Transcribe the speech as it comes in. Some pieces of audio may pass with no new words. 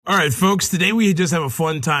All right, folks, today we just have a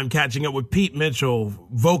fun time catching up with Pete Mitchell,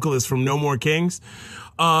 vocalist from No More Kings.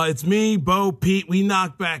 It's me, Bo, Pete. We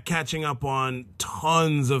knock back catching up on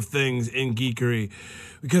tons of things in geekery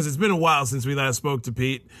because it's been a while since we last spoke to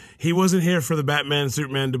Pete. He wasn't here for the Batman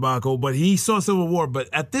Superman debacle, but he saw Civil War. But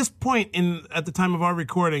at this point, at the time of our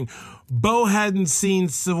recording, Bo hadn't seen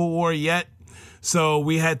Civil War yet. So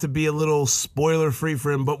we had to be a little spoiler-free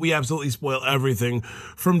for him, but we absolutely spoil everything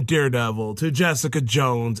from Daredevil to Jessica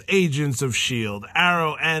Jones, Agents of S.H.I.E.L.D.,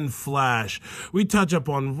 Arrow, and Flash. We touch up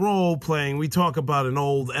on role-playing. We talk about an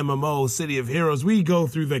old MMO, City of Heroes. We go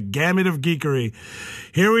through the gamut of geekery.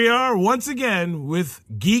 Here we are once again with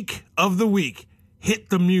Geek of the Week. Hit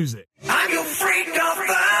the music. I'm your freak of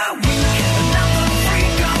the week. Another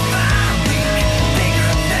freak of the week.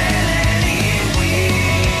 Bigger than any wiki.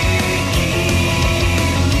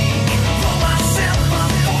 Roll myself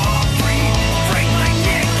up for free. Break my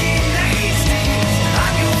neck in Hastings.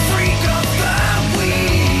 I'm your freak of the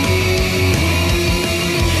week.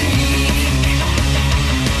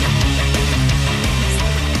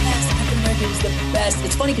 Captain America is the best.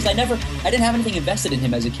 It's funny because I didn't have anything invested in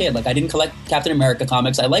him as a kid. Like I didn't collect Captain America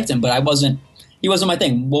comics. I liked him, but he wasn't my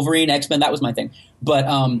thing. Wolverine, X-Men, that was my thing. But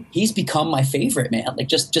he's become my favorite, man. Like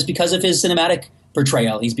just because of his cinematic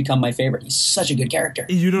portrayal, he's become my favorite. He's such a good character.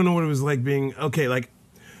 You don't know what it was like being, okay, like,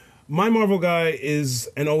 my Marvel guy is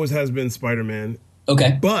and always has been Spider-Man.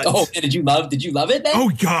 Okay. But did you love it, man?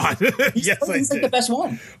 Oh God. Yes, he's like the best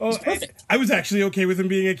one. He's perfect. I was actually okay with him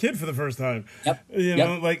being a kid for the first time. Yep. You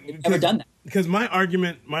know, like never done that. Because my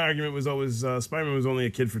argument was always Spider-Man was only a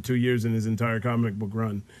kid for 2 years in his entire comic book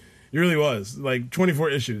run. He really was. Like 24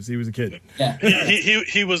 issues, he was a kid. Yeah.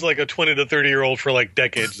 He was like a 20 to 30-year-old for like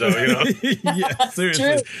decades, though, you know? Yeah,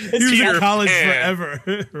 seriously. True. He was Peter in college Pan.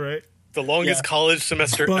 forever, right? The longest college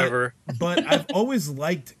semester ever. But I've always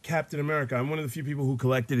liked Captain America. I'm one of the few people who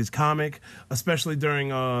collected his comic, especially during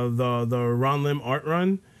the Ron Lim art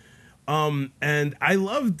run. And I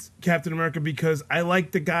loved Captain America because I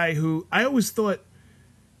liked the guy who I always thought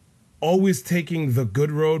always taking the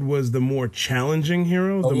good road was the more challenging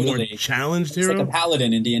hero, the more challenged hero. It's like a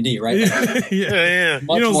paladin in D&D, right? Yeah.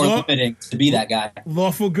 Much more limiting to be that guy.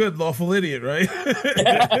 Lawful good, lawful idiot, right?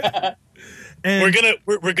 And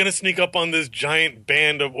we're gonna sneak up on this giant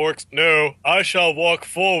band of orcs. No, I shall walk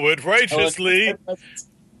forward righteously.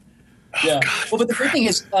 Yeah. Well, but the great thing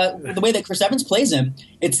is the way that Chris Evans plays him.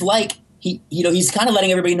 It's like he's kind of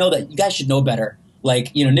letting everybody know that you guys should know better.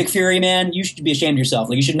 Like, Nick Fury, man, you should be ashamed of yourself.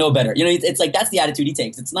 Like, you should know better. It's like that's the attitude he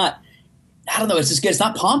takes. It's not. I don't know. It's just good. It's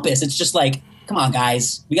not pompous. It's just like, come on,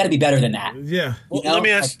 guys, we got to be better than that. Yeah. Well, let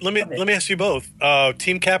me ask you both.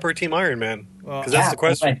 Team Cap or Team Iron Man? Because that's the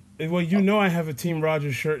question. Right. Well, I have a Team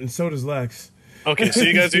Rogers shirt, and so does Lex. Okay, so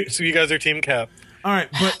you guys are Team Cap. All right,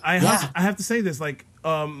 but I have to say this. Like,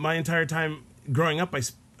 my entire time growing up,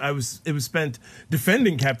 it was spent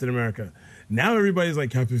defending Captain America. Now everybody's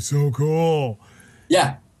like, Captain's so cool.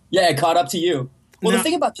 Yeah, it caught up to you. Well, the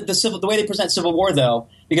thing about the way they present Civil War, though,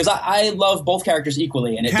 because I love both characters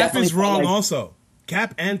equally, and it Cap definitely is wrong also.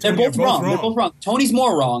 Cap and Tony they're both wrong. They're both wrong. Tony's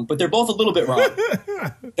more wrong, but they're both a little bit wrong,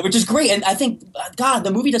 which is great. And I think, God,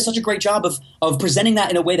 the movie does such a great job of presenting that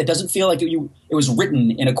in a way that doesn't feel like it was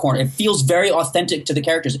written in a corner. It feels very authentic to the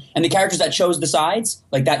characters, and the characters that chose the sides,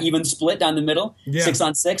 like that even split down the middle, 6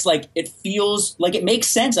 on 6. Like it feels like it makes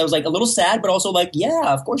sense. I was like a little sad, but also like,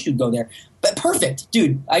 yeah, of course you'd go there. But perfect,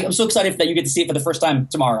 dude. I'm so excited that you get to see it for the first time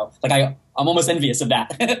tomorrow. Like I'm almost envious of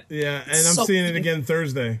that. Yeah, and I'm seeing it again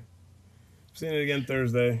Thursday.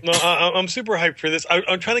 No, I'm super hyped for this.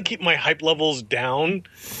 I'm trying to keep my hype levels down.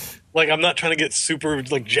 Like, I'm not trying to get super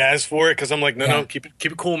like jazzed for it because I'm like, no, keep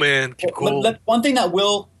it cool, man. Keep it cool. One thing that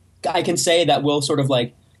I can say that will sort of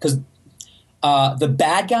like, because the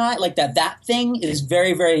bad guy, like that thing is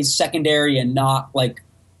very, very secondary and not like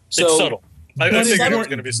so. It's subtle. I think it's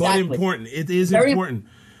going to be subtle. But important. It is very important.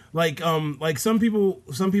 Like some people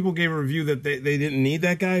gave a review that they didn't need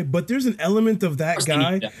that guy, but there's an element of that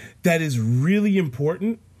guy that is really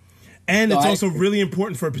important, and it's also really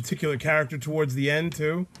important for a particular character towards the end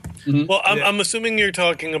too. Mm-hmm. Well, I'm assuming you're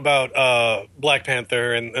talking about Black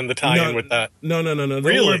Panther and the tie-in with that. No. Don't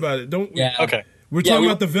really? worry about it. Don't. Yeah. Okay. We're talking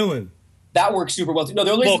about the villain. That works super well too. No,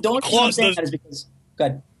 the only reason I'm saying that is because. Go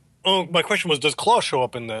ahead. Oh, my question was, does Claw show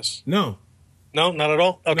up in this? No, not at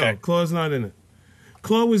all. Okay, no, Claw's not in it.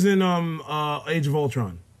 Claw was in Age of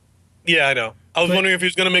Ultron. Yeah, I know. I was wondering if he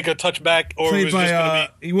was going to make a touchback or it was just going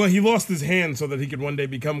to be... Well, he lost his hand so that he could one day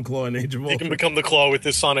become Claw in Age of Ultron. He can become the Claw with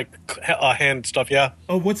his sonic hand stuff, yeah.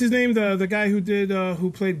 Oh, what's his name? The guy who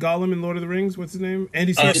played Gollum in Lord of the Rings? What's his name?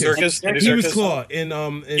 Andy Serkis. He was Claw in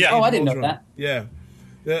I didn't know that. Yeah.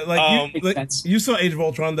 Makes sense. You saw Age of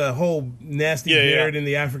Ultron, the whole nasty Yeah, beard yeah. in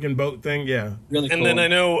the African boat thing. Yeah. Really cool. And then I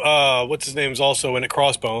know what's his name's also in it,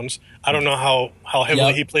 Crossbones. I don't know how heavily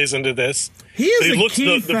Yep. he plays into this. He is But a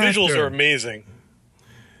key the visuals factor. are amazing.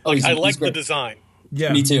 Oh, I like he's the great. design.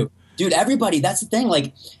 Yeah. Me too. Dude, everybody, that's the thing.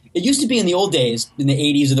 Like, it used to be in the old days, in the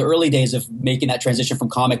 80s or the early days of making that transition from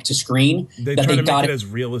comic to screen. They that try to got make it as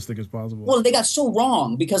realistic as possible. Well, they got so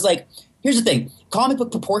wrong because, like, here's the thing. Comic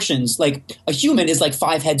book proportions, like, a human is like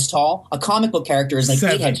 5 heads tall. A comic book character is like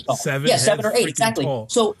 8 heads tall. Seven yeah, 7 or heads 8, exactly. freaking tall.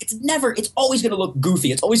 So it's always going to look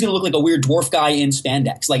goofy. It's always going to look like a weird dwarf guy in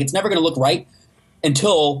spandex. Like, it's never going to look right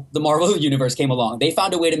until the Marvel Universe came along. They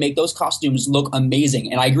found a way to make those costumes look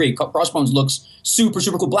amazing. And I agree. Crossbones looks super,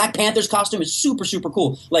 super cool. Black Panther's costume is super, super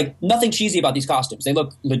cool. Like, nothing cheesy about these costumes. They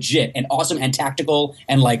look legit and awesome and tactical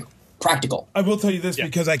and, like, practical. I will tell you this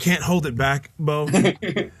because I can't hold it back, Bo.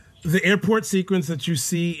 The airport sequence that you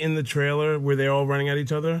see in the trailer where they're all running at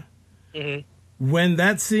each other, when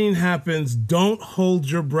that scene happens, don't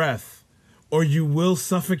hold your breath or you will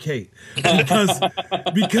suffocate. Because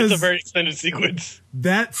It's a very extended sequence.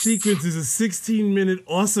 that sequence is a 16-minute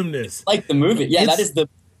awesomeness. Like the movie. Yeah, It's- that is the...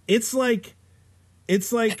 It's like is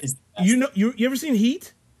the best. you ever seen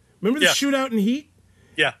Heat? Remember the Yeah. shootout in Heat?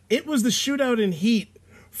 Yeah. It was the shootout in Heat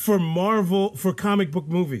for Marvel, for comic book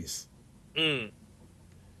movies.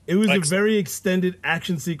 It was a Excellent. very extended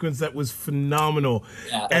action sequence that was phenomenal.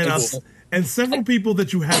 Yeah, and, that's cool. and several people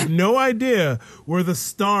that you have no idea were the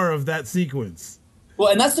star of that sequence. Well,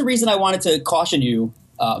 and that's the reason I wanted to caution you,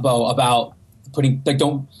 Bo, about putting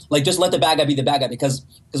like just let the bad guy be the bad guy because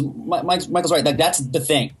Michael's right. Like that's the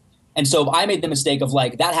thing. And so I made the mistake of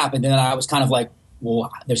like that happened, and then I was kind of like, well,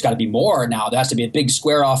 there's got to be more now. There has to be a big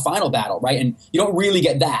square off final battle, right? And you don't really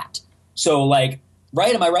get that. So like,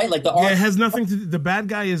 right? Am I right? Like the Yeah, it has nothing to do. The bad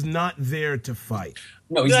guy is not there to fight.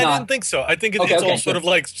 no, he's I not. didn't think so. I think Okay, it's all okay, sort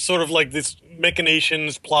good. of like this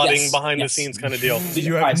machinations, plotting Yes, behind yes. the scenes kind of deal.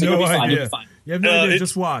 You have All right, so no you'll be fine, idea. you'll be fine. You have no idea. It's-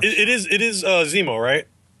 Just watch. It is Zemo, right?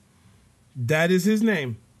 That is his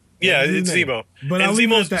name. Yeah, That is it's his name. Zemo. But and I'll leave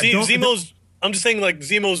it Zemo's at that. Don't- Zemo's. I'm just saying, like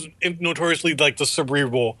Zemo's notoriously like the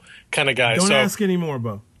cerebral kind of guy. Don't so, ask anymore,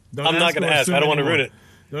 Bo. Don't I'm not going gonna to ask. I don't want to ruin it.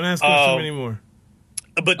 Don't ask or assume anymore.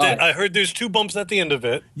 But All right. I heard there's 2 bumps at the end of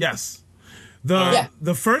it. Yes. Yeah.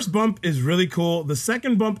 The first bump is really cool. The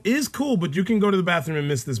second bump is cool, but you can go to the bathroom and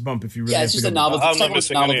miss this bump if you really Yeah, have it's to just go a to the novelty. I'm It's not like a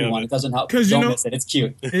missing any novelty of one. it. It doesn't help. 'Cause you Don't know- miss it. It's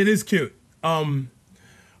cute. It is cute.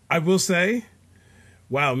 I will say,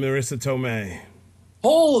 wow, Marissa Tomei.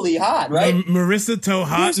 Holy hot, right? Marissa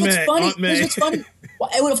Here's what's funny. Aunt May. Here's what's funny.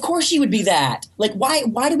 Well, of course she would be that. Like, why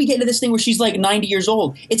do we get into this thing where she's like 90 years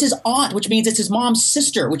old? It's his aunt, which means it's his mom's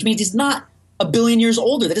sister, which means he's not a billion years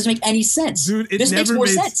older. That doesn't make any sense. Dude, this makes more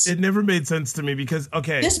sense. It never made sense to me because,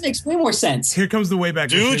 okay, This makes way more sense. here comes the Wayback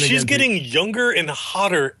Dude, Machine she's again, getting younger and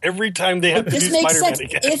hotter every time they have to do This makes Spider-Man sense.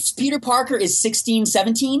 again. If Peter Parker is 16,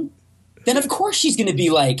 17, then of course she's going to be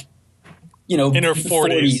like, you know, In her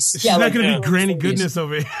 40s. She's not like, going to yeah. be Granny 40s. Goodness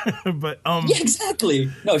over here. But, Yeah,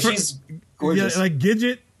 exactly. No, she's gorgeous. yeah, like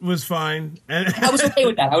Gidget was fine. And I was okay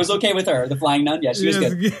with that. I was okay with her. The Flying Nun. Yeah, she was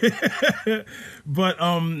good. Yes. But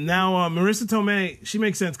now Marissa Tomei, she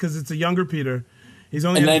makes sense because it's a younger Peter. He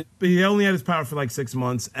only had his power for like 6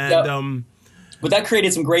 months, and Yep. But that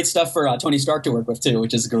created some great stuff for Tony Stark to work with too,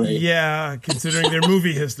 which is great. yeah, considering their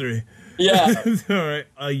movie history. Yeah. All right,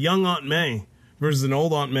 a young Aunt May versus an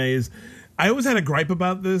old Aunt May is. I always had a gripe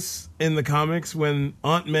about this in the comics when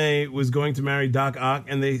Aunt May was going to marry Doc Ock,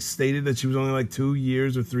 and they stated that she was only like 2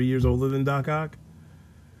 years or 3 years older than Doc Ock.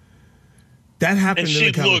 That happened And in the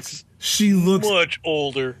she comics. looks She looks much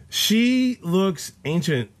older. She looks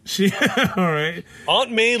ancient. She all right.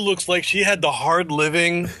 Aunt May looks like she had the hard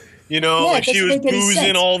living, you know, Yeah, like it she doesn't was make any boozing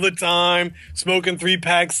sense. all the time, smoking 3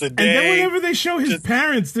 packs a And then day. whenever they show his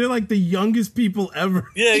parents, they're like the youngest people ever.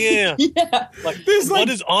 Yeah. Yeah. Like, There's what like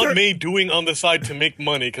is Aunt thir- May doing on the side to make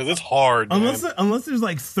money? Because it's hard, man. Unless there's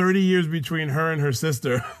like 30 years between her and her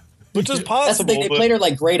sister. Which is That's the possible, thing. They but played her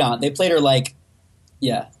like great aunt. They played her like,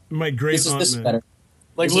 yeah. My great This is aunt this is May. better.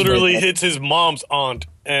 like this is literally way better. hits his mom's aunt,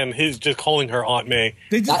 and he's just calling her Aunt May.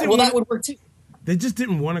 They just That, didn't well, that want, would work too. they just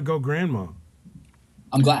didn't want to go grandma.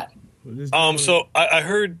 I'm glad. They just didn't wanna- So I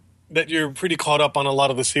heard that you're pretty caught up on a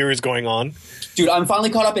lot of the series going on. Dude, I'm finally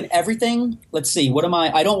caught up in everything. Let's see. What am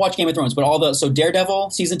I? I don't watch Game of Thrones, but so Daredevil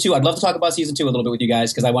season 2. I'd love to talk about season 2 a little bit with you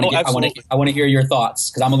guys because I want to absolutely. I want to hear your thoughts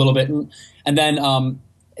because I'm a little bit. And then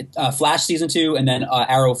Flash season 2, and then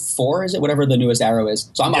Arrow 4 is it? Whatever the newest Arrow is.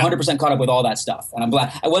 So I'm 100% caught up with all that stuff, and I'm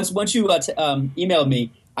glad. Once you emailed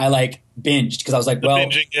me, I like binged because I was like, well,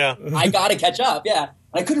 Binging, yeah. I got to catch up. Yeah, and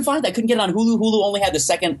I couldn't find that. I couldn't get it on Hulu. Hulu only had the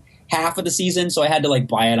second half of the season, so I had to like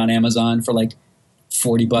buy it on Amazon for like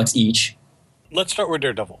 $40 each. Let's start with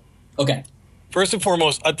Daredevil. Okay, First and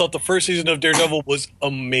foremost, I thought the first season of Daredevil was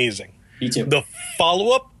amazing. me too. The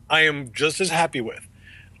follow-up, I am just as happy with.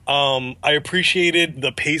 I appreciated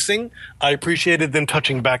the pacing. I appreciated them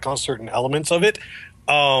touching back on certain elements of it.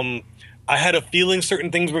 I had a feeling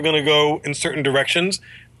certain things were going to go in certain directions.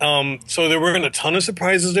 So there weren't a ton of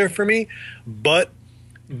surprises there for me. But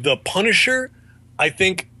the Punisher, I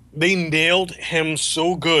think they nailed him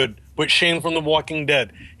so good with Shane from The Walking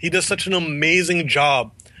Dead. He does such an amazing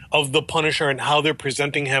job of the Punisher and how they're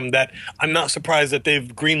presenting him that I'm not surprised that they've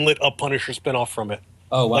greenlit a Punisher spinoff from it.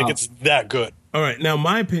 Oh, wow. Like, it's that good. All right, now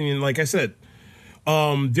my opinion, like I said,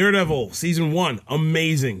 Daredevil season 1,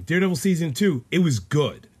 amazing. Daredevil season 2, it was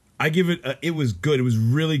good. I give it. It was good. It was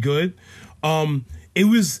really good. It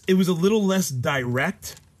was a little less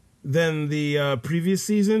direct than the previous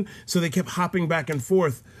season, so they kept hopping back and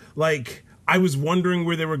forth. Like, I was wondering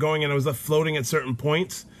where they were going, and I was left floating at certain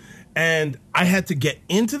points. And I had to get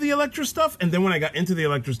into the Elektra stuff, and then when I got into the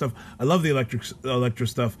Elektra stuff, I love the Elektra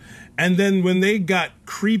stuff. And then when they got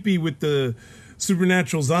creepy with the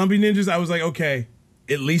supernatural zombie ninjas, I was like, okay,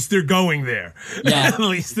 at least they're going there. Yeah. At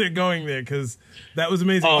least they're going there, because that was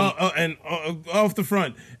amazing. And off the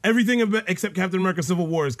front, everything except Captain America: Civil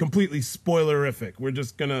War is completely spoilerific. We're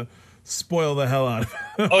just gonna spoil the hell out of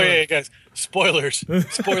it. Oh yeah, guys! Spoilers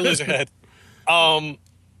ahead.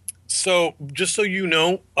 So just so you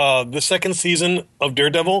know, the second season of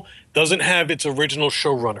Daredevil doesn't have its original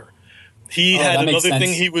showrunner. He had that makes another thing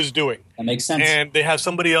sense. he was doing. That makes sense. And they have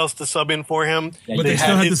somebody else to sub in for him. Yeah, But they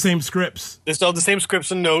still had had the same scripts. They still have the same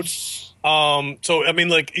scripts and notes. So I mean,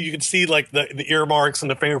 like, you can see like the earmarks and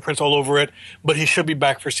the fingerprints all over it. But he should be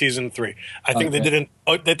back for season 3. I think they did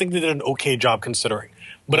an okay job considering.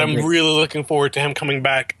 But I'm really looking forward to him coming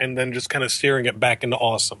back and then just kind of steering it back into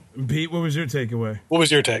awesome. Pete, what was your takeaway? What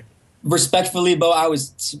was your take? Respectfully, Bo, I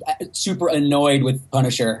was super annoyed with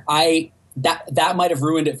Punisher. That might have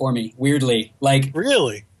ruined it for me. Weirdly, like,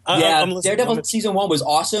 Really? yeah, I'm listening. Daredevil season 1 was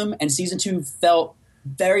awesome, and season 2 felt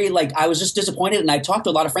very, like, I was just disappointed. And I talked to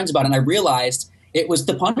a lot of friends about it, and I realized it was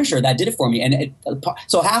the Punisher that did it for me. And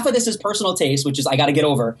so half of this is personal taste, which is I got to get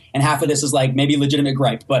over, and half of this is like maybe legitimate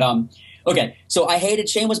gripe. But okay, so I hated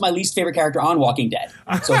Shane was my least favorite character on Walking Dead.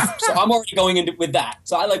 So I'm already going into with that.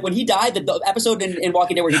 So I like when he died, the episode in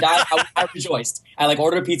Walking Dead where he died, I rejoiced. I like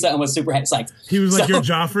ordered a pizza and was super psyched. He was like your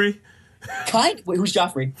Joffrey Wait, who's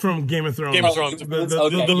Joffrey? from Game of Thrones. Game of Thrones. The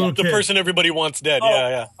Okay, little yeah. The kid. person everybody wants dead.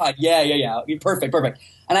 Yeah. Yeah. Perfect.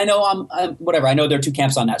 And I know I'm whatever. I know there are two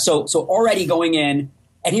camps on that. So already going in,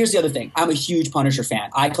 and here's the other thing. I'm a huge Punisher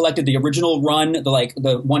fan. I collected the original run,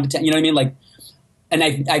 the 1 to 10. You know what I mean? Like, and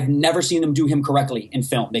I've never seen them do him correctly in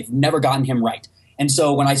film. They've never gotten him right. And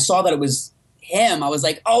so when I saw that it was him, I was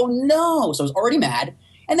like, oh no! So I was already mad.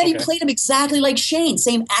 And then he played him exactly like Shane,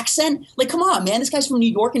 same accent. Like, come on, man, this guy's from New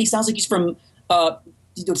York, and he sounds like he's from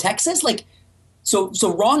Texas. Like, so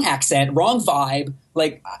wrong accent, wrong vibe.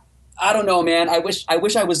 Like, I don't know, man. I wish I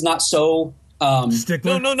was not so.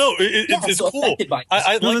 Stickler? No. It's so cool. affected by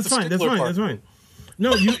I No, like that's the fine. stickler part. That's fine.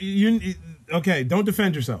 No, you okay, don't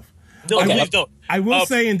defend yourself. No, Okay. please don't. I will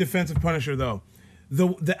say in defense of Punisher, though,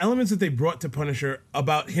 the elements that they brought to Punisher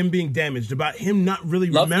about him being damaged, about him not really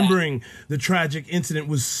Love that. remembering the tragic incident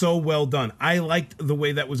was so well done. I liked the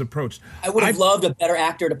way that was approached. I would have loved a better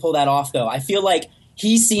actor to pull that off, though. I feel like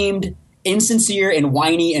he seemed insincere and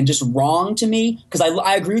whiny and just wrong to me, because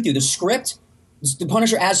I agree with you. The script, the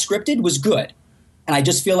Punisher as scripted, was good. And I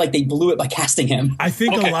just feel like they blew it by casting him. I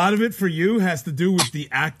think Okay. a lot of it for you has to do with the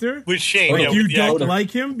actor. With Shane, Like, yeah, you with the don't actor.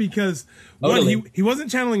 like him because Totally. one, he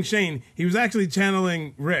wasn't channeling Shane. He was actually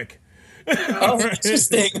channeling Rick. Oh,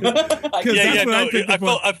 interesting. Because Yeah, that's what I no, picked up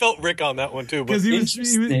on. I felt Rick on that one too. But Because he was,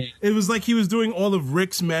 Interesting. it was like he was doing all of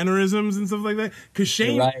Rick's mannerisms and stuff like that. Because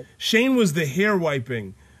Shane, You're right. Shane was the hair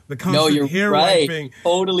wiping, the No, constant you're hair right. wiping.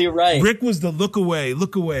 Totally right. Rick was the look away,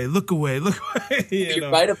 look away, look away, look away. You're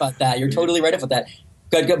right about that. You're totally right about that.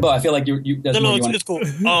 Good, Bo. I feel like that's no, what you want. it's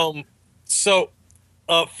cool. So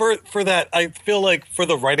for that, I feel like for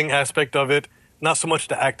the writing aspect of it, not so much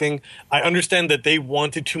the acting. I understand that they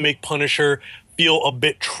wanted to make Punisher feel a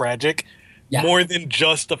bit tragic, Yeah. more than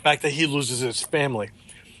just the fact that he loses his family.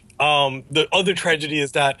 The other tragedy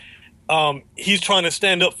is that he's trying to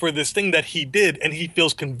stand up for this thing that he did and he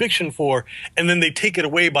feels conviction for, and then they take it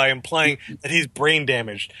away by implying that he's brain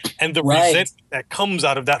damaged. And the Right. resentment that comes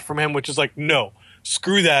out of that from him, which is like, no,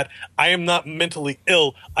 screw that. I am not mentally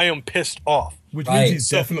ill. I am pissed off. Which Right. means he's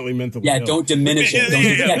definitely mentally Yeah, ill. don't diminish it. Don't,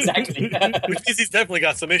 Yeah. yeah, exactly. Which means he's definitely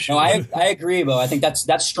got some issues. No, I agree, Bo. I think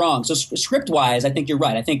that's strong. So script wise, I think you're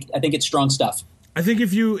right. I think it's strong stuff. I think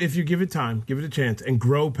if you give it time, give it a chance, and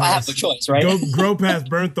grow past, I have no choice, right? grow past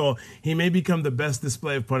Bernthal, he may become the best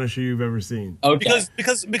display of Punisher you've ever seen. Okay.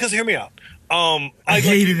 Because hear me out. I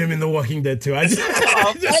hated him in The Walking Dead too. That's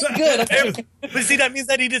good. Okay. But see, that means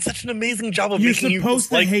that he did such an amazing job of You're making you supposed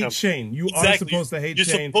to dislike hate him. Shane. You are Exactly. supposed to hate You're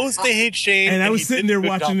Shane. supposed to hate Shane. And I was he sitting did a there good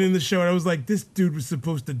watching job. in the show, and I was like, "This dude was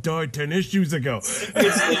supposed to die 10 issues ago."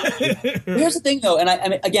 Here's the thing, though, and I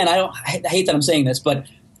mean, again, I hate that I'm saying this, but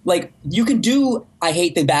like you can do, I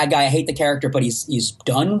hate the bad guy, I hate the character, but he's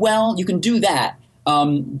done well. You can do that.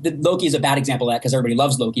 Loki is a bad example of that because everybody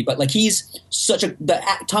loves Loki, but like he's such a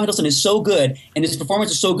Tom Hiddleston is so good, and his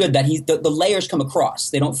performance is so good that the layers come across.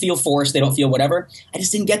 They don't feel forced. They don't feel whatever. I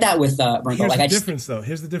just didn't get that with Bernthal. Here's Like the I just difference, though.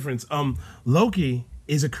 Here's the difference. Loki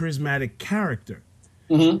is a charismatic character.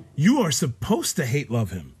 Mm-hmm. You are supposed to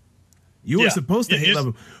love him. You Yeah. are supposed to You love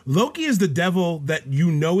him. Loki is the devil that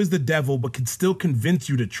you know is the devil, but can still convince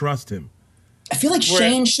you to trust him. I feel like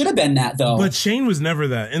Shane should have been that though. But Shane was never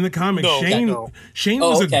that. In the comics, No, Shane Oh,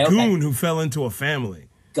 was okay, a okay. goon who fell into a family.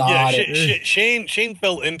 Got Yeah, it. Shane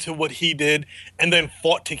fell into what he did and then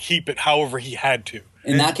fought to keep it however he had to.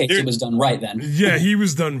 In that case, it was done right then. Yeah, he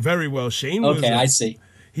was done very well. Shane was Okay, I see.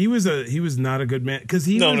 he was not a good man because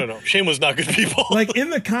he was, No. Shane was not good people. like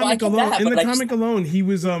in the comic get alone. that, In but the I just- comic alone, he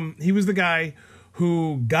was the guy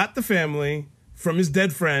who got the family from his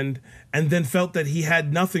dead friend and then felt that he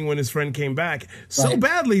had nothing when his friend came back so Right.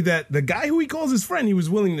 badly that the guy who he calls his friend, he was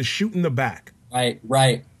willing to shoot in the back.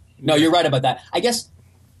 Right. No, you're right about that. I guess,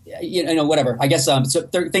 you know, whatever. I guess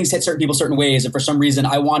things hit certain people certain ways, and for some reason,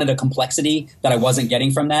 I wanted a complexity that I wasn't getting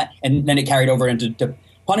from that, and then it carried over into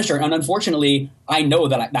Punisher. And unfortunately, I know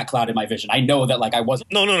that that clouded my vision. I know that like I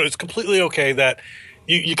wasn't. No. It's completely okay that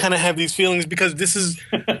you kind of have these feelings because this is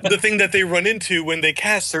the thing that they run into when they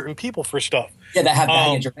cast certain people for stuff. Yeah, that have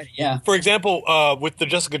baggage already. Yeah. For example, with the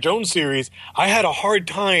Jessica Jones series, I had a hard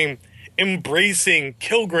time embracing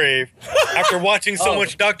Kilgrave after watching so Oh.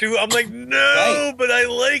 much Doctor Who. I'm like, no, Right. but I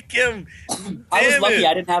like him. I was Damn lucky it.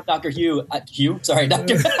 I didn't have Dr. Hugh. Sorry,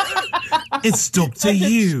 Dr. It's stuck to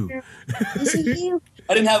you.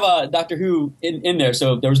 I didn't have Doctor Who in there,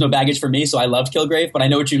 so there was no baggage for me, so I loved Kilgrave, but I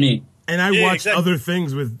know what you mean. And I Yeah, watched exactly. other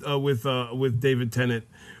things with David Tennant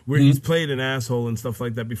where he's played an asshole and stuff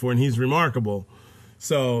like that before, and he's remarkable.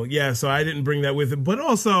 So yeah, so I didn't bring that with him, but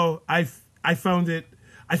also I found it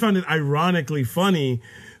ironically funny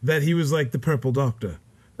that he was like the Purple Doctor,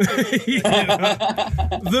 You know?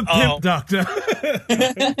 The Pimp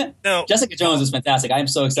Doctor. Now, Jessica Jones is fantastic. I am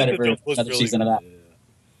so excited for Jessica Jones was another really season of that.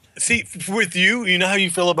 see, with you know how you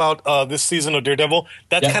feel about this season of Daredevil?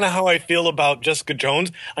 That's Yeah. kind of how I feel about Jessica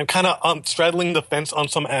Jones. I'm kind of straddling the fence on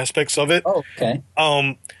some aspects of it. Oh, okay.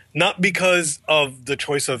 Not because of the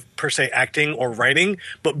choice of per se acting or writing,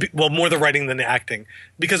 but more the writing than the acting.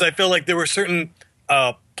 Because I feel like there were certain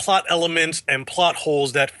plot elements and plot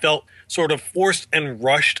holes that felt sort of forced and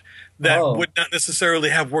rushed that Oh. would not necessarily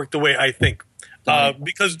have worked the way I think.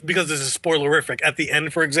 Because this is spoilerific. At the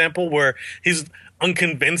end, for example, where he's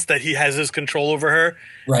unconvinced that he has his control over her,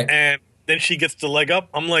 Right. and then she gets the leg up.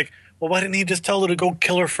 I'm like, well, why didn't he just tell her to go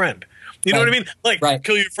kill her friend? You know Right. what I mean? Like, Right.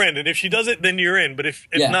 kill your friend, and if she does it, then you're in. But if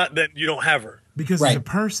Yeah. not, then you don't have her. Because Right. it's a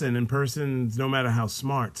person, and persons, no matter how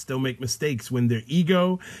smart, still make mistakes when their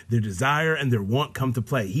ego, their desire, and their want come to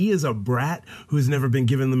play. He is a brat who has never been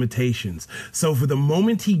given limitations. So for the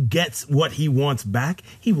moment he gets what he wants back,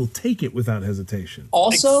 he will take it without hesitation.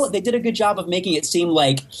 Also, they did a good job of making it seem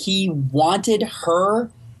like he wanted her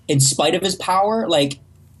in spite of his power. Like,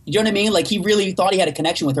 you know what I mean? Like, he really thought he had a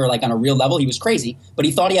connection with her, like, on a real level. He was crazy, but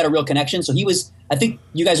he thought he had a real connection. So he was, I think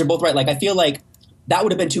you guys are both right. Like, I feel like that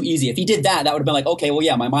would have been too easy. If he did that, that would have been like, okay, well,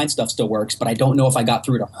 yeah, my mind stuff still works, but I don't know if I got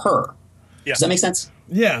through to her. Yeah. Does that make sense?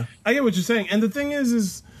 Yeah, I get what you're saying. And the thing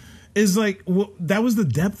is like, well, that was the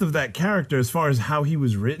depth of that character as far as how he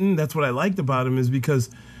was written. That's what I liked about him, is because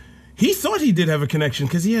he thought he did have a connection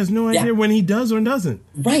because he has no idea Yeah. when he does or doesn't.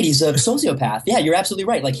 Right, he's a sociopath. Yeah, you're absolutely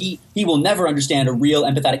right. Like he will never understand a real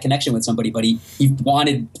empathetic connection with somebody, but he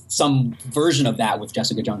wanted some version of that with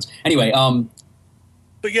Jessica Jones. Anyway,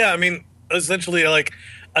 But yeah, I mean, essentially, like,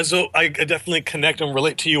 so I definitely connect and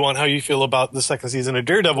relate to you on how you feel about the second season of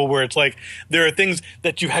Daredevil, where it's like there are things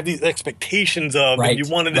that you had these expectations of, Right, and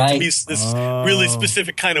you wanted it to be right. this really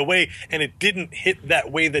specific kind of way, and it didn't hit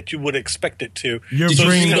that way that you would expect it to. You're did you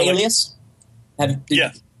bringing- read kinda like- Alias?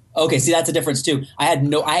 Yes. Okay, see, that's a difference too. I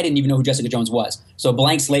didn't even know who Jessica Jones was, so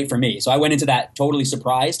blank slate for me. So I went into that totally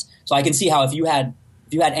surprised. So I can see how if you had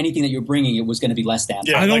anything that you're bringing, it was going to be less than.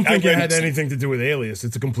 Yeah. I don't like, think I it read had it- anything to do with Alias.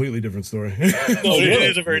 It's a completely different story. No, it really?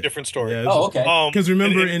 is a very different story. Yeah, Oh, okay. Because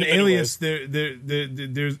remember, in many Alias, ways.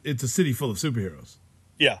 there's it's a city full of superheroes.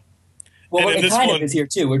 Yeah. Well, and in it this kind one, of is here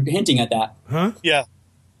too. We're hinting at that. Huh? yeah,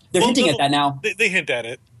 They're Well, hinting no, at that now. they hint at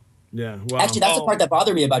it. Yeah. Wow. Actually, that's the part that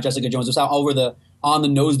bothered me about Jessica Jones was how on the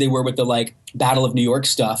nose they were with the like Battle of New York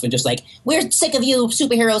stuff and just like, we're sick of you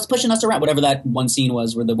superheroes pushing us around. Whatever that one scene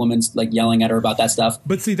was where the woman's like yelling at her about that stuff.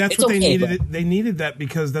 But see, that's It's what they okay, needed. but- They needed that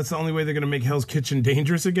because that's the only way they're going to make Hell's Kitchen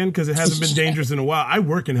dangerous again, because it hasn't been dangerous in a while. I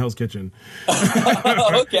work in Hell's Kitchen.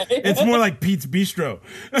 Okay. It's more like Pete's Bistro.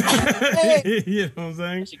 You know what I'm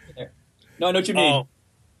saying? No, I know what you mean. Oh,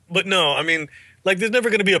 but no, I mean, like, there's never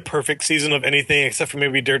going to be a perfect season of anything except for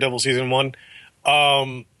maybe Daredevil season 1.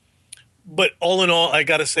 But all in all, I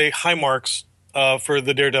got to say high marks for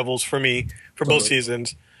the Daredevils for me for both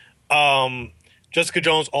seasons. Jessica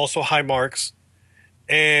Jones also high marks,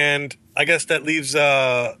 and I guess that leaves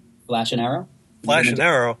Flash and Arrow. Flash and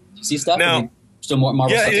Arrow. DC stuff. Now- Or still more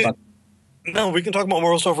Marvel Yeah, stuff. it- About No, we can talk about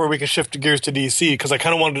Marvel stuff, or we can shift gears to DC because I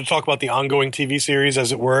kind of wanted to talk about the ongoing TV series,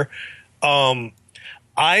 as it were.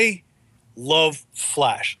 I love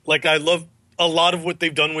Flash. Like, I love a lot of what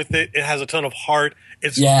they've done with it. It has a ton of heart.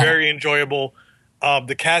 It's Yeah. very enjoyable.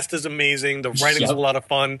 The cast is amazing. The writing's Yep. a lot of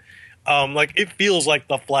fun. Like, it feels like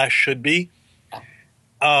the Flash should be.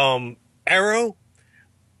 Arrow,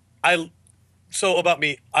 so about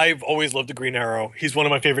me, I've always loved the Green Arrow. He's one of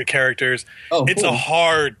my favorite characters. Oh, It's cool. a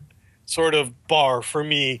hard sort of bar for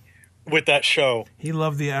me with that show. He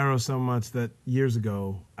loved the Arrow so much that years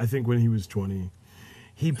ago, I think when he was 20,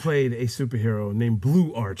 he played a superhero named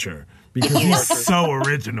Blue Archer because he's so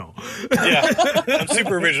original. Yeah, I'm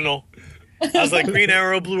super original. I was like, Green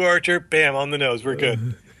Arrow, Blue Archer, bam, on the nose, we're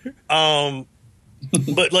good.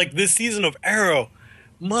 But like this season of Arrow,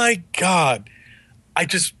 my God, I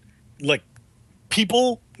just like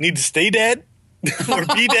people need to stay dead or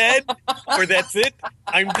be dead or that's it.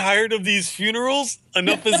 I'm tired of these funerals.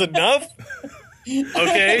 Enough is enough.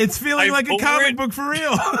 Okay, It's feeling I'm like a over comic it. book for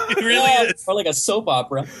real. It really Yeah, is. or like a soap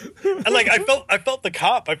opera. And like I felt the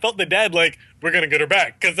cop. I felt the dad. Like we're gonna get her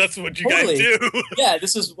back because that's what you guys Totally. do. Yeah,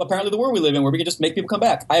 this is apparently the world we live in, where we can just make people come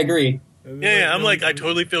back. I agree. Yeah, I'm like I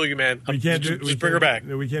totally feel you, man. We can't just bring her back.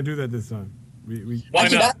 No, we can't do that this time. Why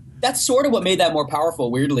Actually, not? that's sort of what made that more powerful.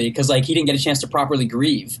 Weirdly, because like he didn't get a chance to properly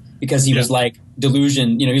grieve because he was like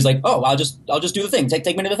delusion. You know, he's like, oh, I'll just do the thing. Take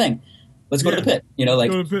me to the thing. Let's go to the pit. You know, like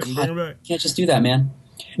go to the pit and bring her back. Can't just do that, man.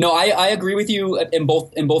 No, I agree with you in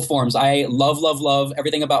both forms. I love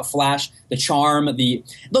everything about Flash, the charm, the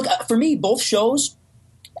look. For me, both shows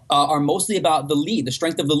are mostly about the lead, the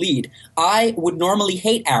strength of the lead. I would normally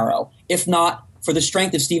hate Arrow if not for the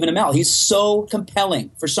strength of Stephen Amell. He's so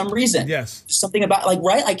compelling for some reason. Yes. Something about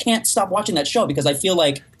right. I can't stop watching that show because I feel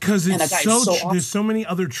like Because man, it's that guy is so, awesome. there's so many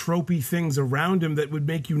other tropey things around him that would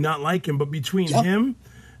make you not like him. But between Yep. him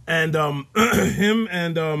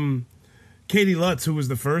and Katie Lutz, who was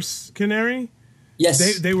the first Canary,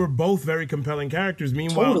 Yes. they were both very compelling characters.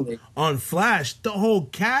 Meanwhile, Totally. on Flash, the whole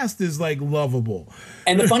cast is like lovable.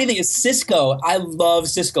 And the funny thing is, Cisco, I love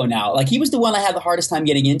Cisco now. Like, he was the one I had the hardest time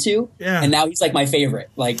getting into. Yeah. And now he's like my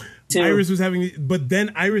favorite. Like, too. Iris was having, but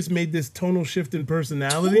then Iris made this tonal shift in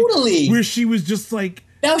personality, Totally. where she was just like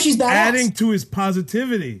Now she's badass. adding to his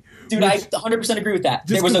positivity. Dude, I 100% agree with that.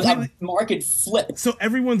 Just There was a completely- market flip. So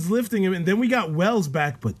everyone's lifting him, and then we got Wells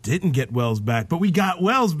back, but didn't get Wells back. But we got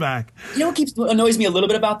Wells back. You know what annoys me a little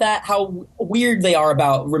bit about that? How weird they are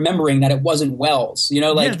about remembering that it wasn't Wells. You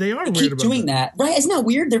know, like Yeah, they are keep weird about doing that. Right? Isn't that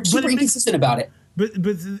weird? They're super it makes- inconsistent about it. But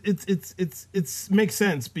it's makes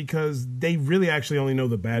sense because they really actually only know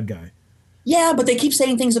the bad guy. Yeah, but they keep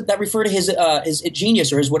saying things that refer to his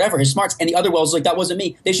genius or his whatever, his smarts, and the other Wells is like, that wasn't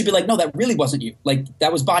me. They should be like, no, that really wasn't you. Like,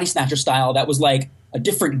 that was Body Snatcher style. That was like a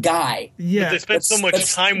different guy. Yeah, They spent so much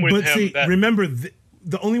that's- time with but him. see, that, remember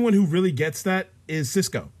the only one who really gets that is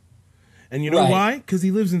Cisco, and you know Right. why? Because he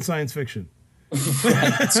lives in science fiction.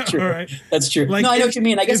 That's true. All right. That's true. Like, no, I know if- what you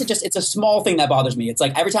mean. I guess if- it's a small thing that bothers me. It's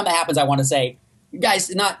like every time that happens, I want to say, guys,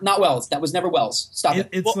 not Wells. That was never Wells. Stop it.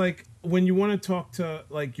 It's like when you want to talk to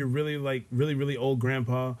like your really old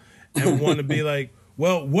grandpa and want to be like,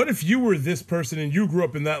 well, what if you were this person and you grew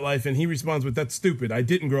up in that life? And he responds with, that's stupid. I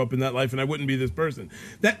didn't grow up in that life and I wouldn't be this person.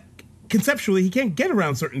 That conceptually, he can't get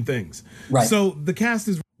around certain things. Right. So the cast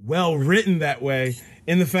is well written that way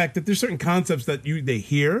in the fact that there's certain concepts that they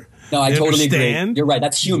hear. No, I they totally understand. agree. You're right.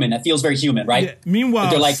 That's human. That feels very human, right? Yeah. Meanwhile, But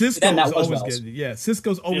they're like, Cisco's then that was always Wells. getting it. Yeah,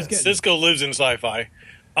 Cisco's always getting it. Cisco lives in sci-fi.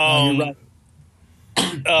 You're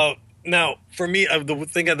right. Now, for me, the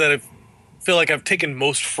thing that I feel like I've taken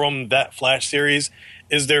most from that Flash series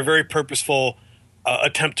is their very purposeful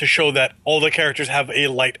attempt to show that all the characters have a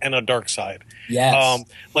light and a dark side. Yes.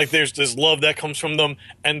 Like there's this love that comes from them,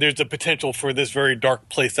 and there's the potential for this very dark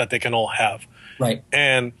place that they can all have. Right.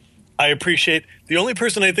 And I appreciate the only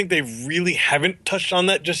person I think they really haven't touched on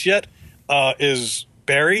that just yet is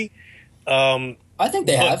Barry. I think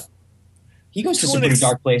they But- have. He goes to To some an pretty ex-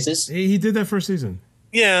 dark places. He did that first season.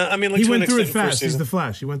 Yeah, I mean, like He to an went through it extent, first fast. He's season. the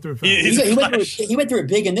Flash. He went through it fast. He- He, the went through, Flash. he went through it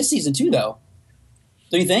big in this season too, though.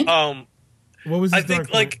 Don't you think? Um, What was I his dark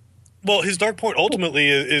think point? well, his dark point ultimately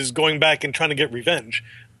is going back and trying to get revenge.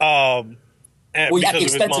 And Well, at the because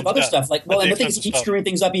his expense of mom's other death. stuff. Like, At well, the and the thing is, expense he of keeps stuff. screwing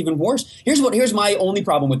things up even worse. Here's my only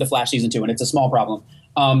problem with the Flash season 2, and it's a small problem.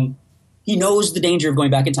 He knows the danger of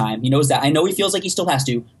going back in time. He knows that. I know he feels like he still has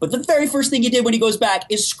to, but the very first thing he did when he goes back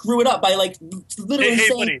is screw it up by like literally Hey,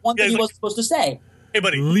 saying buddy. one Yeah, thing he he's wasn't supposed to say. Hey,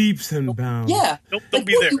 buddy. Leaps and bounds. Yeah, Don't Like,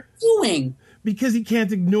 be what there. are you doing? Because he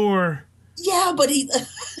can't ignore. Yeah, but he.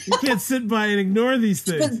 He can't sit by and ignore these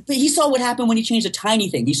things. But he saw what happened when he changed a tiny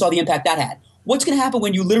thing. He saw the impact that had. What's going to happen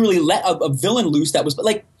when you literally let a villain loose that was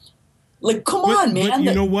like come on, man. But you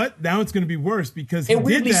That- know what? Now it's going to be worse because he It did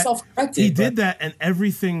weirdly that. self-corrected, He but- did that, and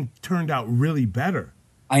everything turned out really better.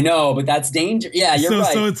 I know, but that's danger. Yeah, you're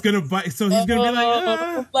right. So it's gonna bite. So he's gonna be like, I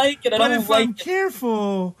don't like it. I but don't if like I'm it.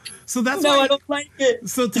 careful, so that's No, why. I don't like it.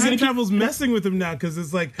 So He's time gonna keep- travel's messing with him now because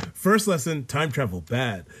it's like first lesson, time travel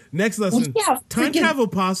bad. Next lesson, yeah, time freaking- travel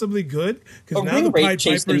possibly good because A now ring the wraith Pied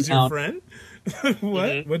chased Piper him is your down. friend.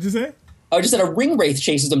 What? What'd you say? I just said a ring wraith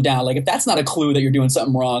chases him down. Like if that's not a clue that you're doing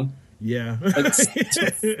something wrong, Yeah.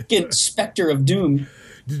 fucking specter of doom.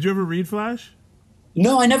 Did you ever read Flash?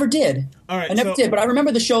 No, I never did. All right, I never so- did. But I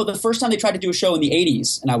remember the show the first time they tried to do a show in the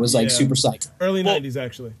 '80s, and I was like Yeah. super psyched. Early Well- '90s,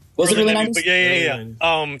 actually. Was it really Early '90s? But yeah.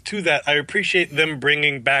 Early To that, I appreciate them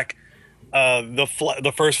bringing back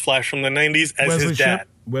the first Flash from the '90s as Wesley his dad, Shipp.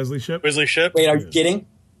 Wesley Shipp. Wesley Shipp. Wait, are you kidding?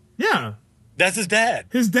 Yeah, That's his dad.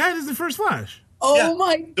 his dad is the first Flash. Oh Yeah.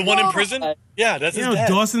 my god! The one in prison. Yeah, that's You his know, dad.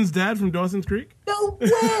 Dawson's dad from Dawson's Creek. No way!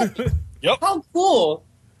 Yep. How cool,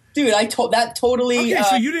 dude! I told that totally. Okay,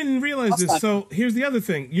 so you didn't realize I'll this. stop. So here's the other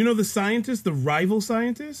thing. You know the scientist, the rival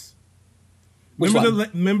scientist. Which Remember one?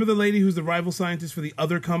 remember the lady who's the rival scientist for the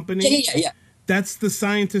other company? Yeah. That's the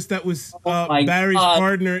scientist that was Oh my Barry's God.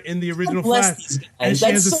 partner in the original bless Flash, these guys. and she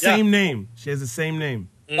That's has the so- same name. She has the same name.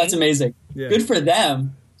 That's amazing. Yeah. Good for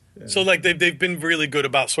them. So like they've been really good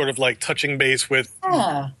about sort of like touching base with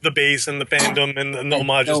Yeah. the base and the fandom and the I had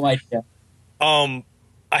homages. no idea.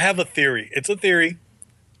 I have a theory. It's a theory.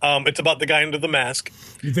 It's about the guy under the mask.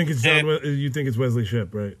 You think it's you think it's Wesley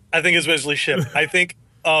Shipp, right? I think it's Wesley Shipp. I think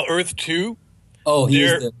Earth 2, Oh, he's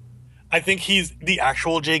There- the. I think he's the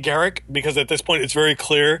actual Jay Garrick because at this point it's very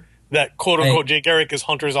clear that quote unquote Jay Garrick is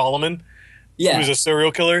Hunter Zolomon, Yeah. who's a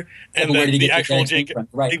serial killer, and but where then did he the get Jay actual Garrick's Jay name from?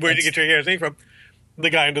 Right, where did he that's- get Jay Garrick's name from? The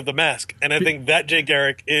guy under the mask, and I think that Jay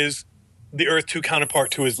Garrick is the Earth 2 counterpart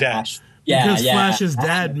to his dad. Flash. Yeah, Because yeah. Flash's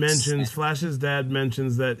dad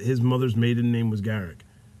mentions that his mother's maiden name was Garrick.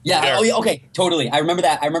 Yeah. Garrick. Oh, yeah. Okay. Totally. I remember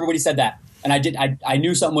that. I remember when he said that, and I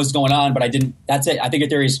knew something was going on, but I didn't. That's it. I think your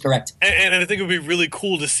theory is correct. And I think it would be really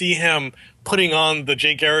cool to see him putting on the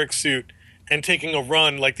Jay Garrick suit and taking a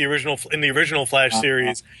run like the original in the original Flash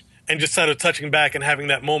series, and just sort of touching back and having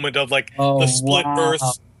that moment of like Oh, the split wow.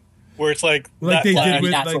 Earths, where it's like Like that they Flash- did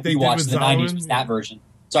with- That's like what they we did watched with in the '90s. Zolomon. Was that version?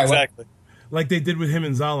 Sorry. What? exactly. Like they did with him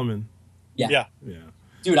and Zolomon. Yeah. Yeah. Yeah.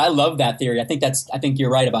 Dude, I love that theory. I think you're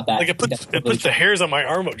right about that. Like it I think puts that's totally the hairs on my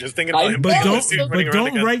arm up just thinking about I him. know, But putting on don't the suit, running around don't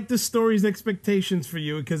again. write the story's expectations for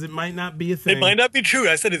you because it might not be a thing. It might not be true.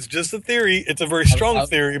 I said it's just a theory. It's a very strong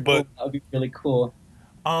theory, but that would be really cool.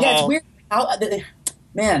 Yeah, it's weird. How,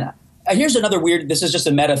 man, here's another weird. This is just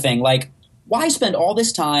a meta thing. Like, why spend all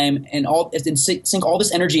this time and sink all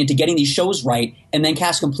this energy into getting these shows right, and then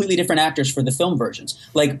cast completely different actors for the film versions?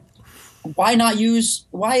 Like, why not use?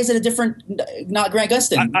 Why is it a different? Not Grant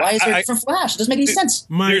Gustin. Why is there a different Flash? It doesn't make any sense.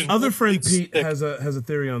 My There's other one friend big Pete stick. has a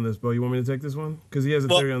theory on this, Bo. You want me to take this one? Because he has a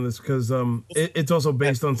Well- theory on this. Because it's also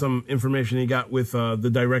based on some information he got with the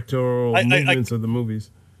directorial I- movements of the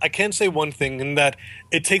movies. I can say one thing in that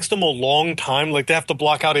it takes them a long time. Like they have to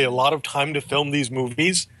block out a lot of time to film these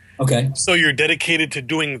movies. Okay. So you're dedicated to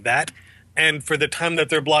doing that. And for the time that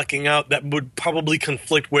they're blocking out, that would probably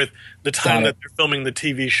conflict with the time Got it. that they're filming the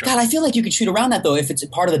TV show. God, I feel like you could shoot around that though if it's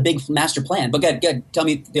part of the big master plan. But good. Tell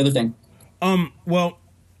me the other thing. Well,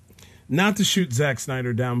 not to shoot Zack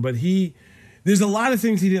Snyder down, but there's a lot of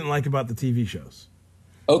things he didn't like about the TV shows.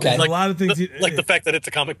 Okay. Like, a lot of things, like the fact that it's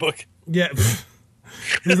a comic book. yeah.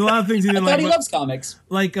 There's a lot of things he I didn't thought like. he about- loves comics.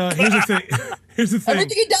 Like here's the thing. Here's the thing.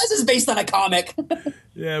 Everything he does is based on a comic.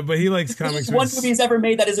 Yeah, but he likes comics. There's one With, movie he's ever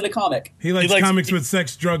made that isn't a comic. he likes He likes- comics with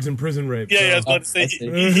sex, drugs, and prison rape. Yeah, so yeah, I was about to say I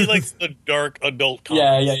see. he likes the dark adult comic.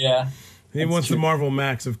 Yeah. he wants true. the Marvel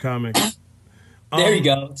Max of comics. There you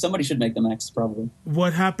go. Somebody should make the Max, probably.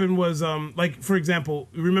 What happened was, like for example,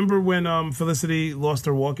 remember when Felicity lost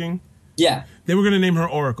her walking? Yeah. They were going to name her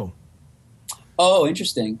Oracle. Oh,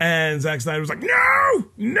 interesting. And Zack Snyder was like,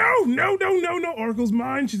 no, Oracle's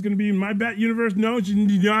mine. She's going to be in my Bat universe. No,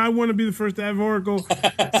 I want to be the first to have Oracle.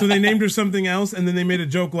 So they named her something else, and then they made a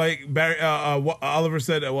joke like Oliver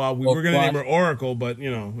said, well, we were going to name her Oracle, but, you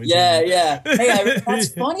know. Yeah. Hey, that's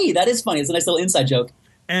funny. That is funny. It's a nice little inside joke.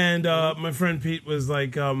 And my friend Pete was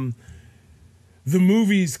like, the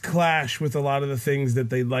movies clash with a lot of the things that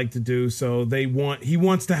they like to do, so he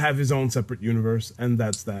wants to have his own separate universe, and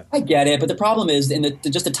that's that. I get it, but the problem is, in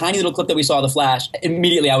just a tiny little clip that we saw of The Flash,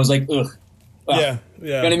 immediately I was like, ugh. Yeah. You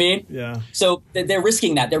know what I mean? Yeah. So they're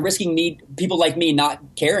risking that. They're risking people like me not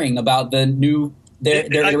caring about their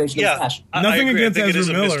iteration of The Flash. Nothing I agree. against I think it is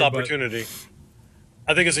Ezra a missed Miller, opportunity.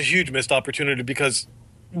 I think it's a huge missed opportunity because,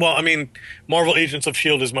 well, I mean, Marvel Agents of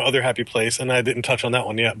S.H.I.E.L.D. is my other happy place, and I didn't touch on that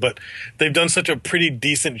one yet, but they've done such a pretty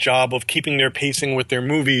decent job of keeping their pacing with their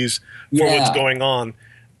movies for what's going on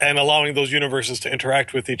and allowing those universes to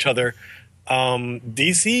interact with each other.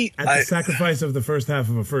 DC... At the sacrifice of the first half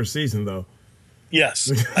of a first season, though. Yes.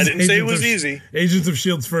 I didn't say it was easy. Agents of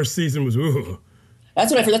S.H.I.E.L.D.'s first season was, ooh.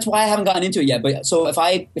 That's why I haven't gotten into it yet. But so if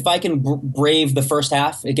I can brave the first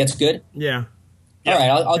half, it gets good. Yeah. All right,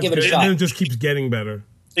 I'll give it a shot. And then it just keeps getting better.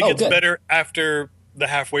 It gets better after the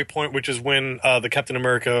halfway point, which is when the Captain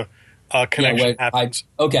America connection happens.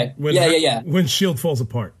 Okay. When S.H.I.E.L.D. falls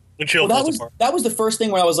apart. When S.H.I.E.L.D. falls apart. That was the first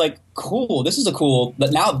thing where I was like, cool, this is a cool,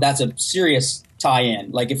 but now that's a serious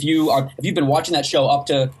tie-in. Like if you've been watching that show up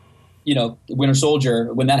to, Winter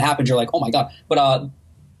Soldier, when that happens, you're like, oh my God. But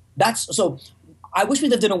I wish we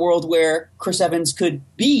lived in a world where Chris Evans could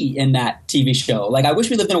be in that TV show. Like I wish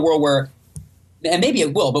we lived in a world where, and maybe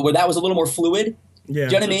it will, but where that was a little more fluid. Yeah.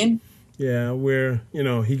 Do you know what I mean? Yeah, where,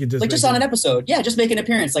 he could just... Like just on an episode. Yeah, just make an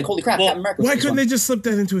appearance. Like, holy crap, Captain America. Why couldn't they just slip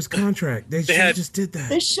that into his contract? They should have just did that.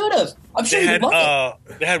 They should have. I'm sure he'd love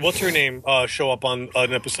it. They had, what's her name, show up on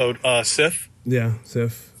an episode, Sif. Yeah,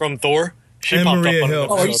 Sif. From Thor. She and popped Maria up on Hill. an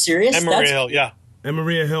Oh, are you serious? And Maria Hill, yeah. And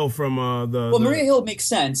Maria Hill from Maria Hill makes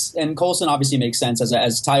sense, and Coulson obviously makes sense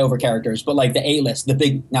as tie-over characters, but like the A-list, the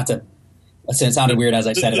big, not to... It sounded weird as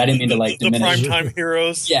I said it. I didn't mean to diminish. The primetime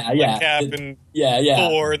heroes. Yeah. Cap and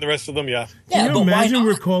Thor and the rest of them, yeah. Can you imagine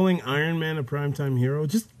we're calling Iron Man a primetime hero?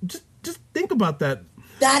 Just think about that.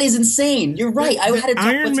 That is insane. You're right. I had to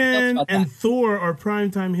Iron Man and Thor are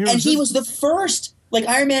primetime heroes. And he was the first. Like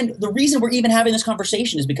Iron Man, the reason we're even having this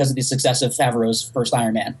conversation is because of the success of Favreau's first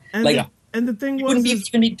Iron Man. And the thing was,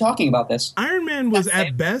 wouldn't be talking about this. Iron Man was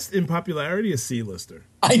at best in popularity a C-lister.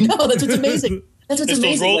 I know. That's what's amazing. That's what's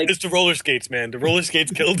amazing. It's the roller skates, man. The roller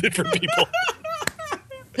skates killed it for people.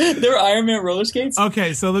 There were Iron Man roller skates?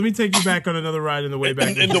 Okay, so let me take you back on another ride in the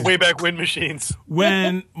Wayback. In the Wayback Wind Machines.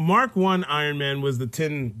 When Mark I Iron Man was the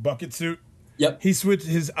tin bucket suit, yep. He switched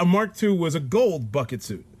his Mark II was a gold bucket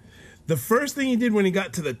suit. The first thing he did when he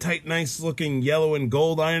got to the tight, nice-looking yellow and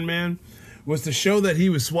gold Iron Man was to show that he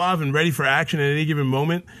was suave and ready for action at any given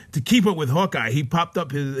moment. To keep up with Hawkeye, he popped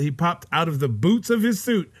out of the boots of his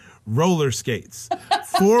suit roller skates,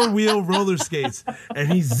 4-wheel roller skates,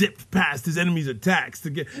 and he zipped past his enemy's attacks to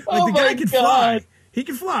get. Like the guy could fly. He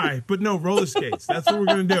can fly, but no roller skates. That's what we're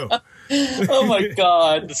gonna do. Oh my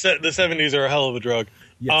God! The 70s are a hell of a drug.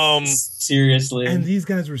 Yes. Seriously. And these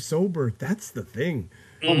guys were sober. That's the thing.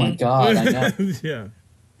 Oh my God! I know. Yeah.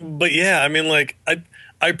 But yeah, I mean, like I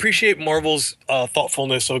appreciate Marvel's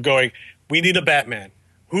thoughtfulness of going, we need a Batman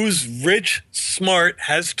who's rich, smart,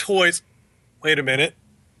 has toys. Wait a minute.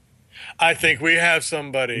 I think we have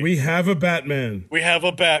somebody. We have a Batman. We have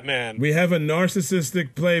a Batman. We have a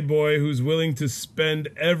narcissistic playboy who's willing to spend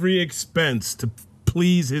every expense to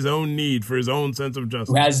please his own need for his own sense of justice.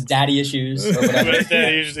 Who has daddy issues or whatever.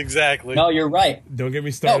 Daddy issues, exactly. No, you're right. Don't get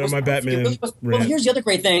me started on my Batman. Well, here's the other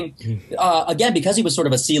great thing. Again, because he was sort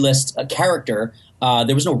of a C-list character,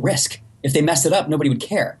 there was no risk. If they messed it up, nobody would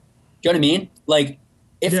care. Do you know what I mean? Like,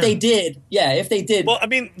 if they did. Well, I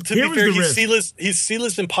mean, to be fair, he's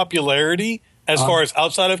C-list in popularity as far as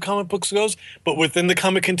outside of comic books goes, but within the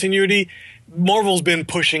comic continuity, Marvel's been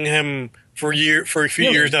pushing him for a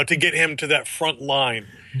few years now to get him to that front line.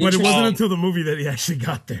 But it wasn't until the movie that he actually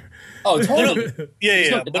got there. Oh, totally.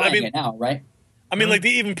 Yeah. But I mean, it now, right? I mean, like they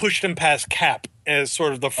even pushed him past Cap as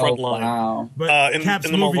sort of the front line. Wow. But in Cap's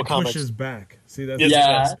the Marvel movie comics. pushes back. See, that's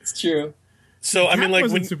Yeah, it's true. So Cap I mean, like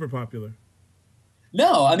wasn't super popular.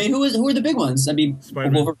 No, I mean, who are the big ones? I mean,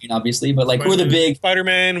 Spider-Man. Wolverine, obviously, but like, who are the big?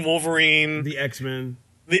 Spider-Man, Wolverine, The X-Men.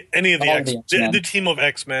 Any of the All X, the X-Men. the team of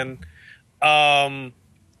X-Men. And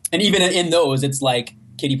even in those, it's like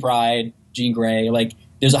Kitty Pryde, Jean Grey. Like,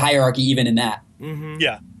 there's a hierarchy even in that. Mm-hmm.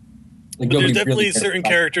 Yeah. Like, But there's nobody definitely really cares certain about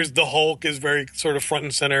it. characters. The Hulk is very sort of front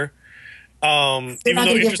and center. They're Even not though, going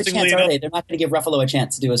to give him a interestingly chance, are enough, they? They're not going to give Ruffalo a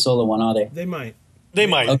chance to do a solo one, are they? They might. they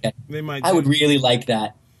might. Okay. They might. I would really like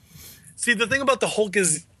that. See, the thing about the Hulk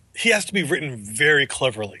is he has to be written very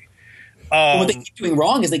cleverly. What they keep doing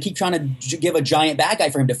wrong is they keep trying to give a giant bad guy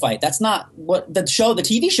for him to fight. That's not what the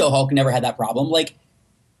TV show Hulk never had that problem. Like,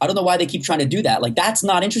 I don't know why they keep trying to do that. Like, that's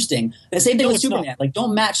not interesting. The same thing No, with it's Superman. not. Like,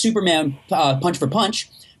 don't match Superman punch for punch.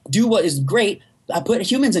 Do what is great. Put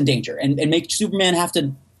humans in danger and make Superman have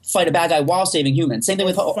to fight a bad guy while saving humans. Same thing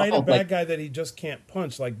with Hulk. Fight a bad Like, guy that he just can't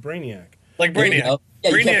punch, like Brainiac. Like There you Brainiac. go. Yeah,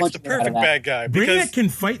 you can't Brainiac's punch the him out of perfect that. bad guy Brainiac because can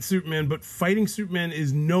fight Superman, but fighting Superman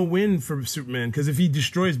is no win for Superman because if he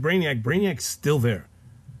destroys Brainiac, Brainiac's still there.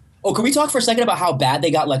 oh, can we talk for a second about how bad they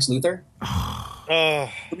got Lex Luthor? uh,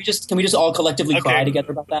 Can we just all collectively cry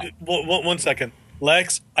together about that? one second.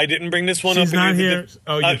 Lex, I didn't bring this one She's up. not here.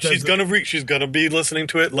 Oh, you she's said- she's gonna be listening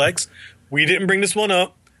to it. Lex, we didn't bring this one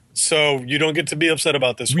up, so you don't get to be upset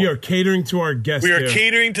about this. We one. are catering to our guests. We are here.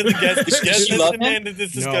 catering to the guests. The guests she that love him? demanded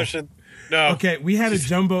this discussion. No. Okay, we had a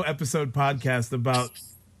jumbo episode podcast about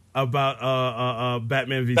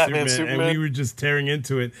Batman v Batman, Superman, and Superman. we were just tearing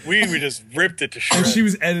into it. We just ripped it to And shreds. she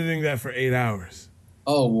was editing that for 8 hours.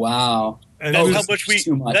 Oh, wow. And That's it how was, much we.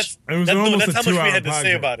 too much. That's, It was that's, no, almost that's a how much we 2-hour had to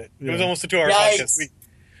say podcast. about it. It was Yeah. almost a 2-hour Yikes. podcast.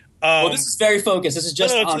 Well, this is very focused. This is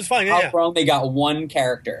just No, no, on it's fine, how yeah. wrong they got one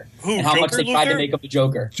character Who, and how much Joker they tried to Luthor? make up the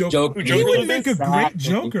Joker. Joker. He Joker would Luthor? make a great Exactly.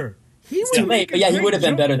 Joker. He It's too late, but yeah, he would have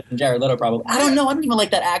been better than Jared Leto probably. I don't know. I don't even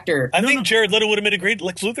like that actor. I think Jared Leto would have made a great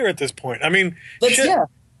Lex Luthor at this point. I mean, shit. Yeah.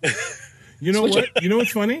 You know Switch what? You know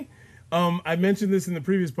what's funny? I mentioned this in the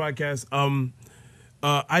previous podcast.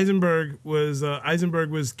 Eisenberg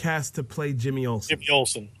was cast to play Jimmy Olsen, Jimmy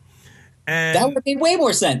Olsen. and That would have made way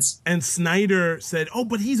more sense. and Snyder said, "Oh,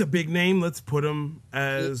 but he's a big name. Let's put him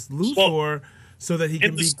as Luthor so that he can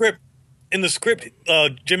In the be." script,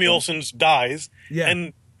 Jimmy Olsen dies, Yeah.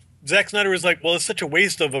 and Zack Snyder was like, "Well, it's such a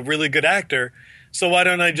waste of a really good actor, so why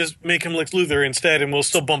don't I just make him Lex Luthor instead, and we'll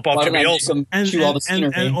still bump off Why don't I Jimmy make Olsen." him And, chew all the and,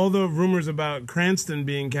 scenery? and all the rumors about Cranston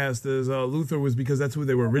being cast as Luthor was because that's who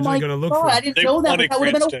they were originally going to look God, for. I didn't They know that, wanted but that would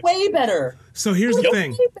have been Cranston. way better. So here's the Would've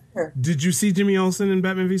thing: been way better. did you see Jimmy Olsen in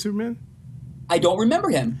Batman v Superman? I don't remember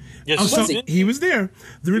him. Yes, Oh, so Was he? he was there.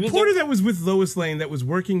 The was reporter there. that was with Lois Lane, that was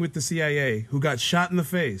working with the CIA, who got shot in the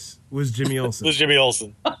face, was Jimmy it Olsen. was Jimmy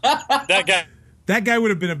Olsen. That guy. That guy would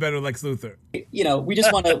have been a better Lex Luthor. You know, we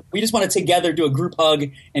just want to together do a group hug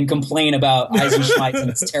and complain about Eisenschmeitz and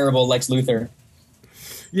its terrible Lex Luthor.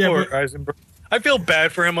 Yeah, Poor but Eisenberg. I feel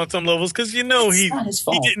bad for him on some levels because It's not his he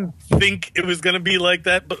fault. didn't think it was going to be like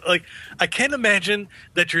that. But like, I can't imagine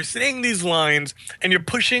that you're saying these lines and you're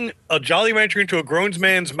pushing a Jolly Rancher into a grown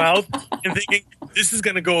man's mouth and thinking this is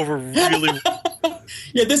going to go over really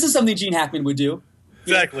Yeah, this is something Gene Hackman would do.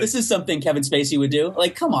 exactly. This is something Kevin Spacey would do.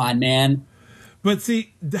 Like, come on, man. but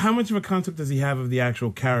see, how much of a concept does he have of the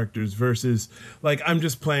actual characters versus like I'm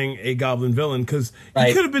just playing a goblin villain because he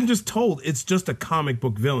Right. could have been just told it's just a comic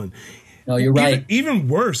book villain. No, you're right. Even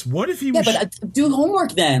worse, what if he Yeah, was? but do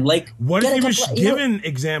homework then. Like, What get if a he was couple- you know- given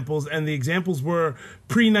examples, and the examples were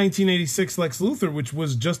pre-1986 Lex Luthor, which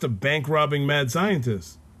was just a bank-robbing mad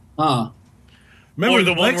scientist? Remember, Or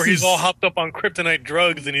the one Lex where he's is- all hopped up on kryptonite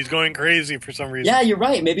drugs and he's going crazy for some reason. Yeah, you're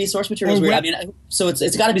right. Maybe source material is Or weird. when- I mean, so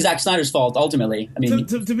it's got to be Zack Snyder's fault ultimately. I mean,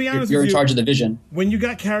 To be honest you're with in you, charge of the vision. when you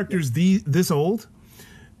got characters this old,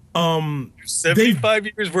 75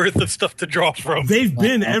 years worth of stuff to draw from. they've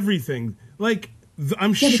been everything. Like,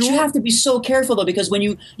 I'm Yeah, sure. but you have to be so careful though, because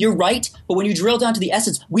when you're right, but when you drill down to the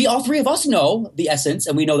essence, we all three of us know the essence,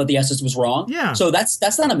 and we know that the essence was wrong. Yeah. So that's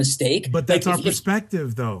not a mistake. but that's Like, our if-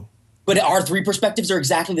 perspective, though. But our three perspectives are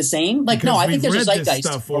exactly the same. Like, no, Because I think we've there's a read this zeitgeist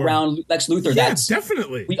stuff, or- around Lex Luthor. Yeah, That's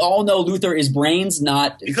definitely. we all know Luthor is brains,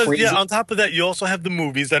 not Because crazy. yeah, on top of that, you also have the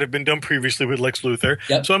movies that have been done previously with Lex Luthor.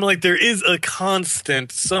 Yep. So I'm like, there is a constant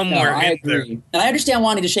No, somewhere I in agree. there. And I understand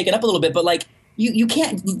wanting to shake it up a little bit, but like you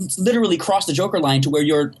can't literally cross the Joker line to where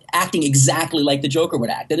you're acting exactly like the Joker would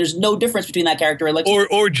act. And there's no difference between that character and Lex Luthor.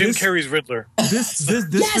 Or Jim This- Carrey's Riddler. This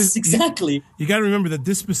Yes, exactly. You got to remember that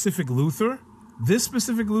this specific Luthor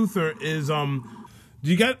is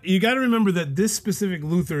you got to remember that this specific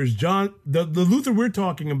Luthor is John the Luthor we're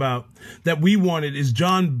talking about that we wanted is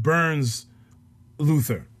John Burns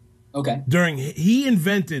Luthor. Okay. He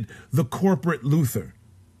invented the corporate Luthor.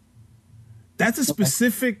 That's a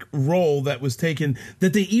specific role that was taken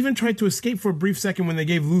that they even tried to escape for a brief second when they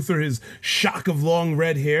gave Luthor his shock of long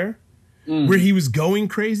red hair. Where he was going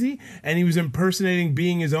crazy and he was impersonating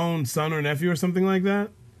being his own son or nephew or something like that.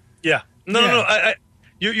 Yeah. No, Yeah.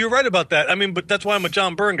 no. You're right about that. I mean, but that's why I'm a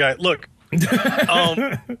John Byrne guy. Look,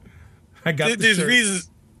 I got the there's shirt. reasons.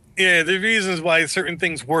 Yeah, there's reasons why certain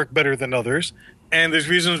things work better than others, and there's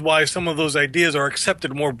reasons why some of those ideas are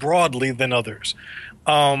accepted more broadly than others.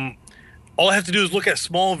 All I have to do is look at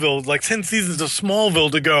Smallville, like 10 seasons of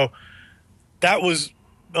Smallville, to go, that was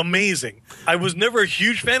amazing. I was never a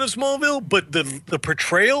huge fan of Smallville, but the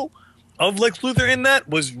portrayal of Lex Luthor in that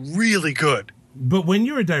was really good. But when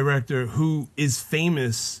you're a director who is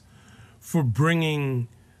famous for bringing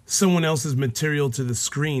someone else's material to the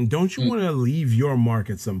screen, don't you want to leave your mark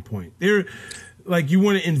at some point? Like, you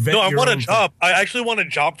want to invent No, I your want a own job. I actually want a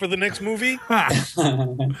job for the next movie.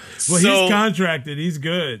 Well, he's contracted. He's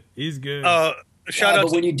good. He's good. Shout out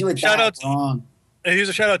but when you do it shout that out to, wrong. and here's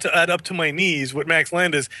a shout out to Add Up to My Knees with Max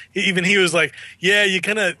Landis. He was like, yeah, you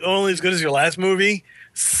kind of only as good as your last movie.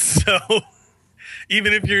 So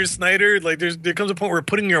even if you're Snyder, like there comes a point where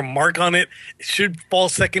putting your mark on it should fall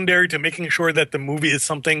secondary to making sure that the movie is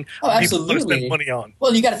something people want to Absolutely. spend money on.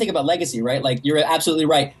 Well, you got to think about legacy, right? Like, you're absolutely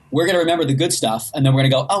right. We're going to remember the good stuff, and then we're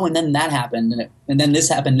going to go, oh, and then that happened, and then this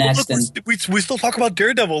happened next. Look, And we still talk about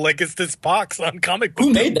Daredevil like it's this box on comic book.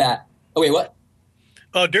 who made that? Oh, wait, what?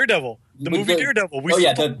 Daredevil, the With movie the- Daredevil. We oh, still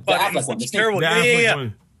yeah, talk the about it, Affleck it's one, the terrible. The Yeah, Affleck yeah.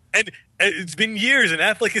 one. And it's been years, and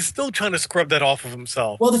Affleck is still trying to scrub that off of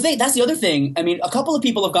himself. Well, that's the other thing. I mean, a couple of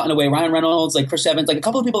people have gotten away. Ryan Reynolds, like Chris Evans, like a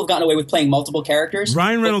couple of people have gotten away with playing multiple characters.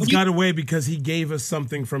 Ryan But Reynolds when you- got away because he gave us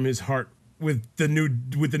something from his heart with the new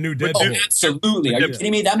Deadpool. Oh, absolutely. Are you Yeah.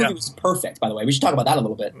 kidding me? That movie Yeah. was perfect, by the way. We should talk about that a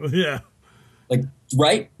little bit. Yeah. Like,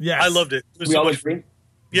 right? Yes. I loved it. It was We so all much agree?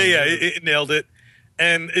 Yeah, it nailed it,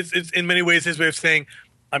 and it's in many ways his way of saying,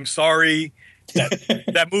 "I'm sorry,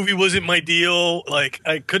 that movie wasn't my deal. Like,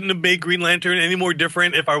 I couldn't have made Green Lantern any more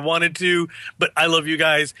different if I wanted to, but I love you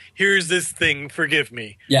guys. Here's this thing. Forgive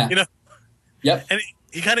me." Yeah. You know, Yep. and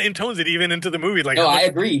he kind of intones it even into the movie. Like, No, how much I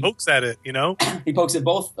agree. he pokes at it. You know, He pokes at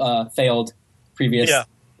both failed previous. Yeah.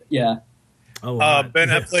 Yeah. A lot. Ben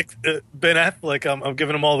Yeah. Affleck, I'm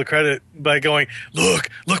giving him all the credit by going, look,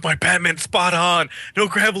 my Batman's spot on. No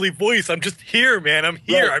gravelly voice. I'm just here, man. I'm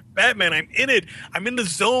here. Right. I'm Batman. I'm in it. I'm in the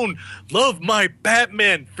zone. Love my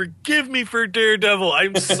Batman. Forgive me for Daredevil.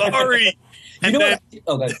 I'm sorry. You and know then, what?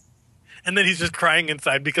 Oh, good. and then he's just crying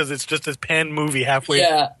inside because it's just this pan movie halfway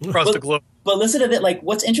Yeah. across the globe. But listen to it. Like,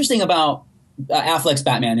 what's interesting about Affleck's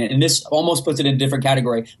Batman, and this almost puts it in a different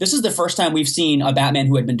category. This is the first time we've seen a Batman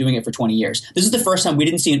who had been doing it for 20 years. This is the first time we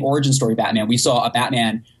didn't see an origin story Batman. We saw a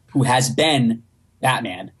Batman who has been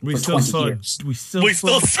Batman We for still 20 saw. years. We still We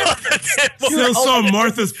saw. still saw that. Still saw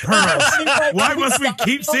Martha's Pearls. Why must we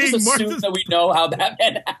keep Don't seeing just assume Martha's? that we know how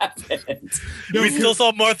Batman happened. No, We still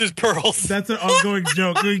saw Martha's Pearls. That's an ongoing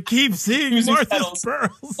joke. We keep seeing Using Martha's pedals.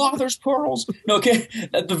 Pearls. Father's pearls. No, okay.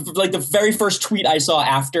 The very first tweet I saw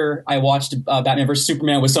after I watched Batman vs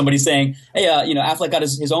Superman was somebody saying, "Hey, Affleck got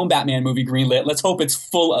his own Batman movie greenlit. Let's hope it's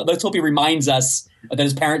full. Let's hope he reminds us that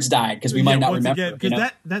his parents died because we might not once remember." again,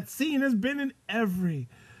 because that scene has been in every.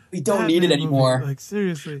 we don't need it Batman anymore. movie. Like,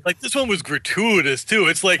 seriously. Like, this one was gratuitous too.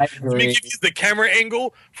 It's like I agree. they give you the camera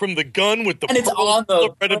angle from the gun with the And it's pearls on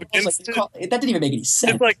the right up I was against like, it. that didn't even make any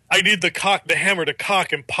sense. It's like I need the hammer to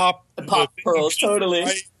cock and pop Pop the pearls, totally.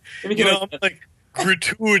 right? Let me You get know, I'm like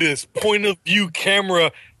gratuitous point of view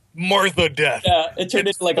camera Martha death. yeah, it turned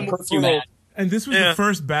It's into like a almost perfume brutal. ad. And this was Yeah. the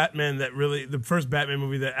first Batman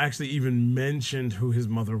movie that actually even mentioned who his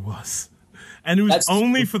mother was. And it was That's-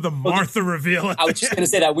 only for the Martha reveal. at I was the just end. going to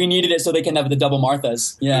say that we needed it so they can have the double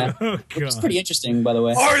Marthas. Yeah, Oh, which is God. pretty interesting, by the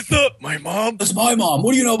way. Martha, my mom. That's my mom.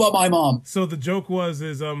 What do you know about my mom? So the joke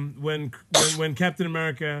is when Captain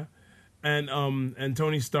America and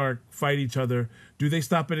Tony Stark fight each other, do they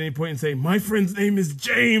stop at any point and say, "My friend's name is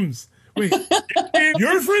James"? Wait,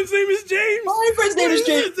 your friend's name is James? My friend's name is My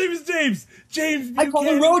James. friend's name is James. James. I call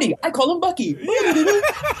him Buchanan. Rhodey. I call him Bucky.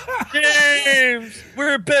 James,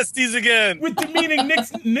 we're besties again. With demeaning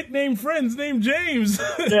nickname friends named James.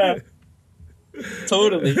 Yeah.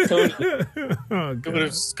 Totally. Oh, It God. would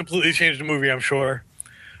have completely changed the movie, I'm sure.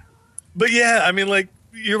 But yeah, I mean, like,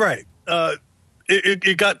 you're right.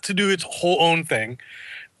 It got to do its whole own thing.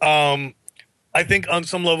 I think on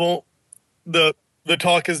some level, the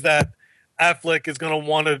talk is that Affleck is going to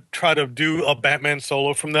want to try to do a Batman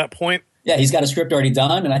solo from that point. Yeah, he's got a script already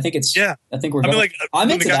done, and I think it's. Yeah. I think we're. I mean, going. like, I'm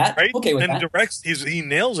when into the guy that. writes Okay with and that. directs, he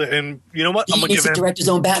nails it. And you know what? I'm He going to needs give to him direct his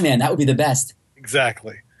own Batman. That would be the best.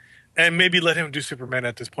 exactly. And maybe let him do Superman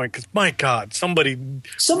at this point, because my God, somebody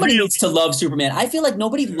Somebody really- needs to love Superman. I feel like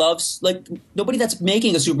nobody that's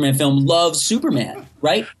making a Superman film loves Superman,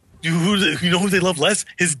 right? You know who they love less?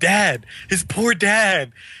 His dad, his poor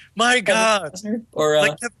dad. My God, Or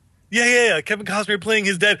like yeah. Kevin Costner playing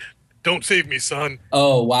his dad. Don't save me, son.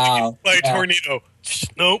 oh wow, By a Yeah. tornado.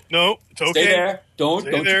 No, it's okay. Stay there. Don't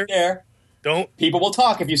Stay you there. dare. Don't. People will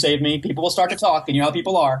talk if you save me. People will start to talk, and you know how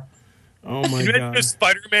people are. Oh my You imagine god. if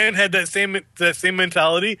Spider-Man had that same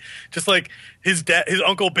mentality, just like his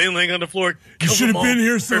uncle Ben laying on the floor. You kill should them have been all.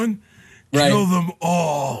 here, son. Right. Kill them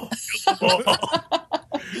all.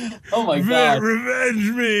 Oh my god, Revenge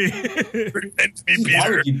me. Revenge me, that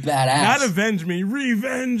Peter. would be badass. Not avenge me.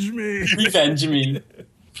 Revenge me. Revenge me.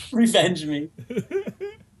 Revenge me.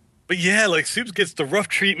 But yeah, like Soups gets the rough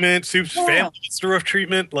treatment. Soups' family gets the rough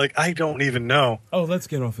treatment. Like I don't even know. Oh, let's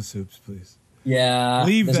get off of Soups, please. Yeah.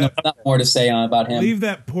 Leave there's that- not more to say about him. Leave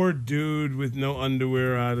that poor dude with no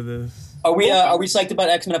underwear out of this. Are we psyched about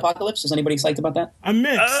X-Men Apocalypse? Is anybody psyched about that? I'm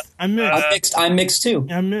mixed. I'm mixed. I'm mixed too.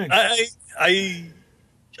 I'm mixed.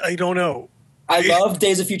 I don't know. I love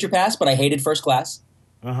Days of Future Past, but I hated First Class.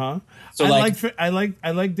 Uh-huh. So, I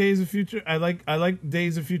like Days of Future. I like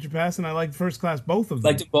Days of Future Past, and I like First Class. Both of them.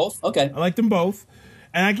 Liked them both? Okay. I like them both,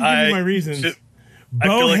 and I can give you my reasons. I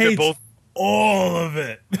Bo feel like they're hates both. all of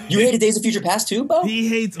it. You hated Days of Future Past too, Bo? He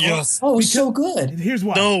hates Yes. Oh, it was so good. Here's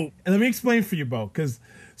why. No. And let me explain for you, Bo, because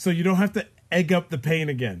so you don't have to egg up the pain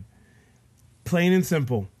again. Plain and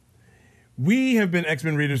simple. We have been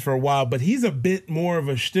X-Men readers for a while, but he's a bit more of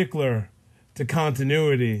a stickler to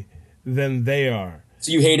continuity than they are.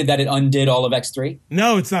 So you hated that it undid all of X3?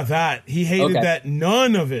 No, it's not that. He hated Okay. that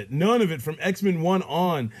none of it from X-Men 1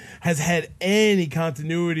 on has had any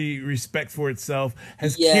continuity respect for itself,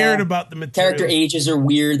 has Yeah. cared about the material. Character ages are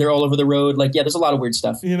weird. They're all over the road. Like, yeah, there's a lot of weird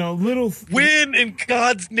stuff. You know, little... When in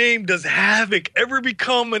God's name does Havoc ever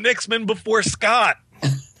become an X-Men before Scott?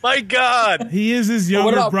 My God. He is his But what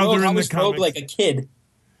younger about brother Rogue? How in the was Rogue comics. like a kid?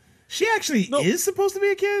 She actually is supposed to be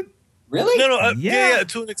a kid? Really? No, Yeah. yeah,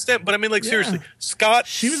 to an extent. But I mean, like, seriously, Scott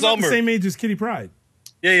She was about Summer. the same age as Kitty Pryde.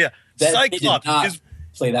 Yeah. That, they did Cyclops not is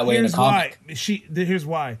play that way in the Here's why. comic. Here's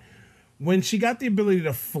why. When she got the ability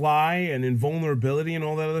to fly and invulnerability and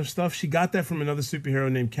all that other stuff, she got that from another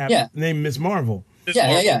superhero named Miss Marvel.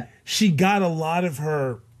 Yeah. She got a lot of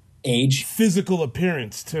her Age. physical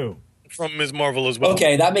appearance too. from Ms. Marvel as well.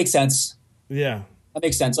 Okay, that makes sense. Yeah. That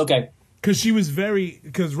makes sense. Okay.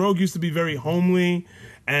 Because Rogue used to be very homely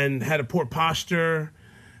and had a poor posture.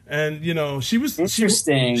 And, you know, she was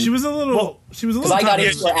Interesting. She was a little Because I got tiny.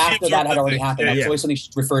 into it after that had already happened. Yeah. It's always something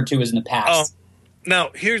she's referred to as in the past.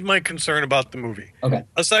 Now, here's my concern about the movie. Okay.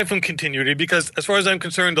 Aside from continuity, because as far as I'm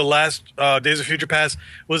concerned, the last Days of Future Past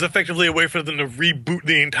was effectively a way for them to reboot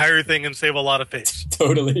the entire thing and save a lot of face.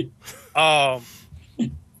 Totally.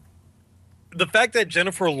 The fact that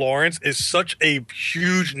Jennifer Lawrence is such a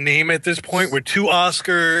huge name at this point with 2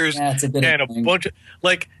 Oscars Yeah, it's a bit and a annoying. bunch of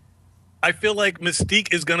I feel like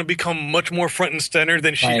Mystique is going to become much more front and center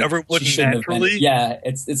than she Right. ever would She shouldn't have been. naturally. Yeah,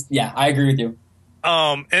 it's yeah, I agree with you.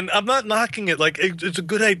 And I'm not knocking it. Like it's a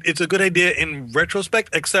good idea in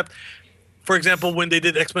retrospect. Except, for example, when they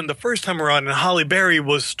did X-Men the first time around and Halle Berry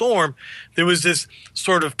was Storm, there was this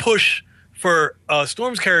sort of push for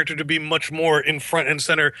Storm's character to be much more in front and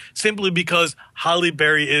center, simply because Halle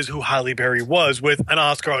Berry is who Halle Berry was, with an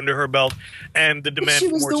Oscar under her belt and the demand She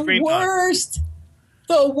for was more the screen time. worst.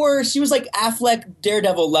 The worst. She was like Affleck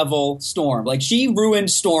Daredevil level Storm. Like she ruined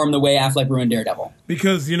Storm the way Affleck ruined Daredevil.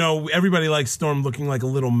 Because, you know, everybody likes Storm looking like a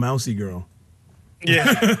little mousy girl.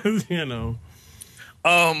 Yeah. You know.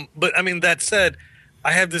 But I mean, that said,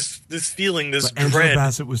 I have this feeling, this Angela dread.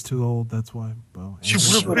 Bassett was too old, that's why. Bo. She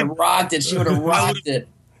She would have rocked it. She would have rocked it.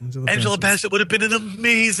 Angela Bassett would have been an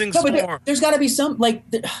amazing No, but Storm. there's got to be some like,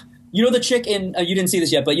 you know, the chick in you didn't see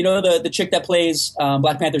this yet, but you know the chick that plays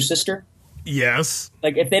Black Panther's sister. Yes.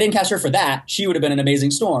 Like if they didn't cast her for that, she would have been an amazing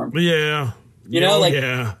Storm. Yeah. You know, like-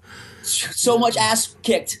 yeah. So much ass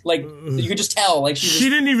kicked, like you could just tell. Like She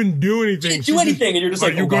didn't even do anything. didn't do anything, and you're just Are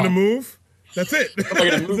like, you oh, going to God. move? That's it. am I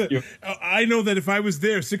gonna move you? I know that if I was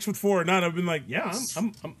there, 6'4" or not, I've been like, yeah,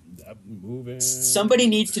 I'm moving. Somebody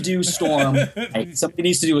needs to do Storm. Right. Somebody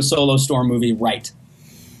needs to do a solo Storm movie right.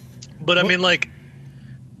 But I mean, like,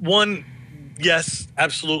 one, yes,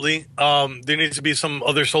 absolutely. There needs to be some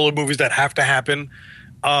other solo movies that have to happen.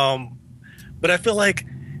 But I feel like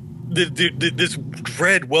this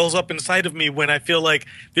dread wells up inside of me when I feel like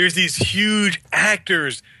there's these huge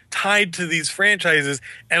actors tied to these franchises,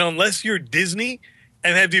 and unless you're Disney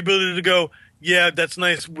and have the ability to go, yeah, that's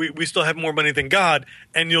nice, we still have more money than God,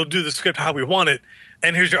 and you'll do the script how we want it,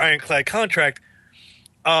 and here's your ironclad contract,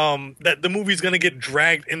 that the movie's going to get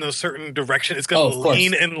dragged in a certain direction. It's going of to course.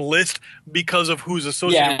 lean and list because of who's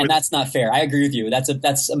associated Yeah, and with that's not fair. I agree with you. That's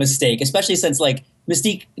a mistake, especially since like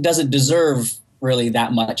Mystique doesn't deserve really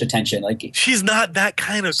that much attention. Like She's not that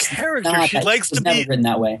kind of character. not She that- likes was to never be written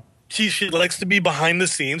that way. she likes to be behind the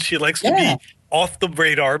scenes. She likes to Yeah. be off the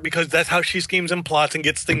radar because that's how she schemes and plots and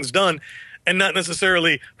gets things done, and not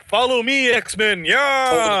necessarily Follow me, X-Men.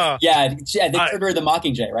 Yeah. Yeah, they I- trigger the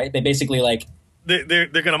Mockingjay, right? They basically like. They're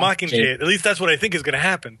going to Mockingjay it. At least that's what I think is going to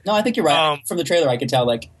happen. No, I think you're right. From the trailer, I could tell.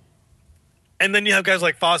 Like, And then you have guys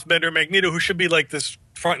like Fassbender, Magneto, who should be like this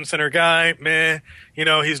front and center guy. Meh.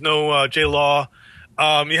 He's no J. Law.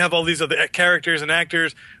 You have all these other characters and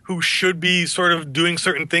actors who should be sort of doing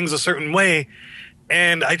certain things a certain way.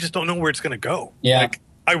 And I just don't know where it's going to go. Yeah. Like,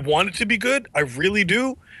 I want it to be good. I really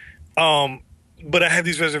do. But I have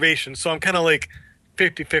these reservations. So I'm kind of like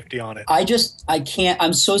 50-50 on it. I can't.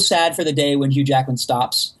 I'm so sad for the day when Hugh Jackman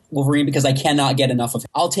stops Wolverine because I cannot get enough of him.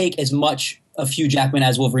 I'll take as much of Hugh Jackman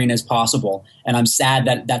as Wolverine as possible, and I'm sad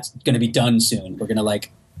that that's going to be done soon. We're going to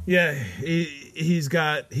like. Yeah, he's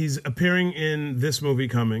appearing in this movie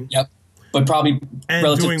coming. Yep. But probably and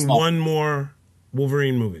relatively doing small. one more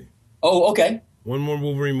Wolverine movie. Oh, okay. One more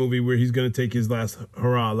Wolverine movie where he's going to take his last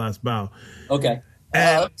bow. Okay.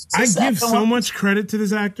 And I Just give that so one- much credit to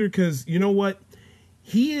this actor because you know what,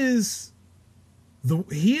 he is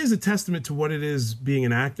a testament to what it is being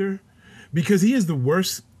an actor, because he is the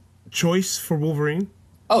worst choice for Wolverine.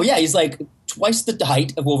 Oh yeah, he's like twice the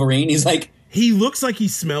height of Wolverine. He's like. He looks like he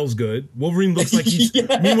smells good. Wolverine looks like he's.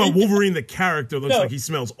 Yeah. Meanwhile, Wolverine the character looks No. like he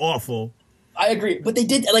smells awful. I agree, but they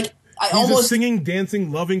did like. I He's a almost. singing,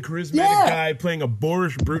 dancing, loving, charismatic Yeah. guy playing a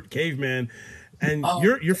boorish brute caveman, and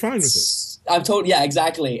you're fine with it. I'm totally. Yeah,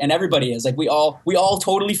 exactly. And everybody is like we all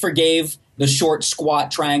totally forgave the short,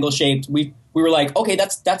 squat, triangle shaped. We were like, okay,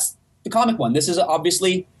 that's the comic one. This is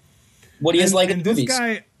obviously what he is like in And the this movies.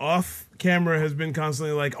 guy off camera has been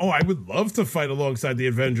constantly like, "Oh, I would love to fight alongside the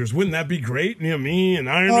Avengers. Wouldn't that be great? Me and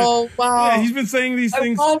Iron Man." Oh, wow. Yeah, he's been saying these I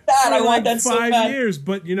things want that. for I want like that so 5 bad. years.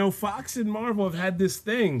 But Fox and Marvel have had this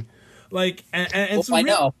thing, like, and Well, I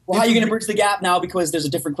know. Well, how are you going to bridge the gap now because there's a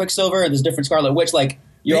different Quicksilver and there's a different Scarlet Witch? Like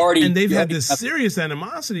you already, and they've you had already this have- serious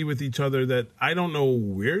animosity with each other that I don't know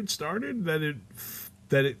where it started. That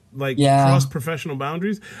it like Yeah. crossed professional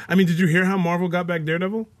boundaries. I mean, did you hear how Marvel got back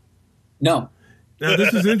Daredevil? No. Now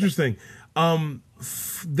this is interesting.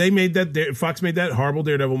 They made that Fox made that horrible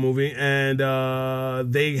Daredevil movie, and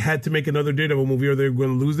they had to make another Daredevil movie, or they were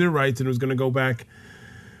going to lose their rights, and it was going to go back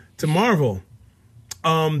to Marvel.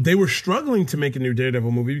 They were struggling to make a new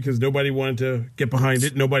Daredevil movie because nobody wanted to get behind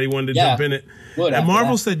it, nobody wanted to Yeah. jump in it, Would and after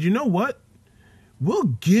Marvel that. said, "You know what? We'll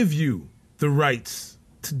give you the rights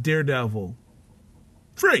to Daredevil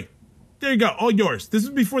free. There you go, all yours. This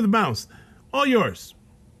is before the bounce, all yours.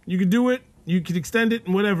 You can do it, you can extend it,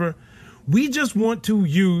 and whatever." We just want to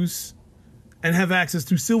use and have access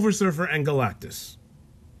to Silver Surfer and Galactus,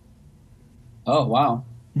 Oh wow.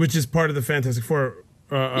 which is part of the Fantastic Four.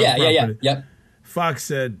 Yeah. property. Yep. Fox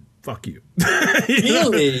said, "Fuck you."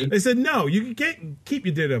 Really? They said, "No, you can't keep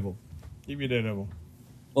your Daredevil. Keep your Daredevil.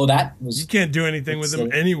 Well, that You was. can't do anything with him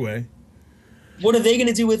Silly. anyway." What are they going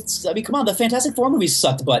to do with? I mean, come on. The Fantastic Four movies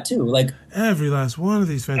sucked butt too. Like Every last one of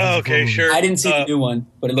these Fantastic Four Okay, movies. sure. I didn't see the new one,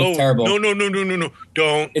 but it looked terrible. No.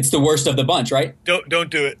 Don't It's the worst of the bunch, right? don't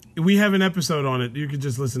do it. We have an episode on it. You could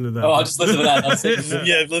just listen to that. Oh, I'll just listen to that. That's it.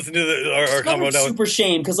 Yeah, listen to our Another combo. That was super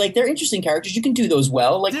shame because like they're interesting characters. You can do those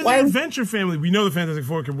well. Like They're why? the Adventure Family. We know the Fantastic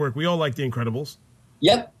Four could work. We all like the Incredibles.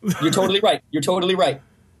 Yep, you're totally right. You're totally right.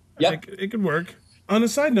 Yep. It could work. On a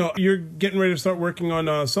side note, you're getting ready to start working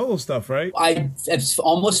on solo stuff, right? It's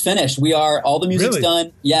almost finished. We are all the music's Really?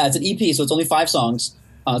 done. Yeah, it's an EP, so it's only 5 songs.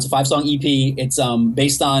 It's a 5-song EP. It's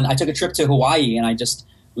based on. I took a trip to Hawaii and I just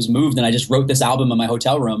was moved and I just wrote this album in my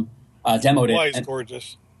hotel room, demoed it. why it's and-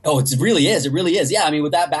 gorgeous. Oh, it really is. It really is. Yeah, I mean,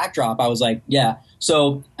 with that backdrop, I was like, yeah.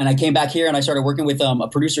 So, and I came back here and I started working with a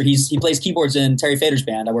producer. He plays keyboards in Terry Fader's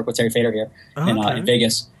band. I work with Terry Fader here Okay. in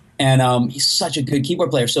Vegas, and he's such a good keyboard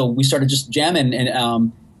player. So we started just jamming,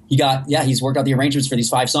 and he's worked out the arrangements for these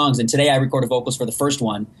 5 songs. And today I recorded vocals for the first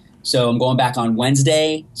one. So I'm going back on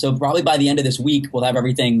Wednesday. So probably by the end of this week, we'll have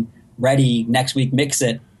everything ready. Next week, mix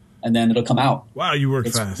it, and then it'll come out. Wow, you work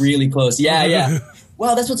It's fast. really close. Yeah, yeah.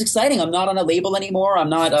 Well, that's what's exciting. I'm not on a label anymore. I'm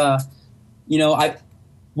not,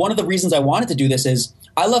 one of the reasons I wanted to do this is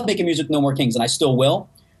I love making music with No More Kings, and I still will,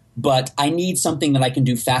 but I need something that I can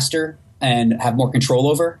do faster and have more control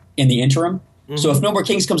over in the interim. So if No More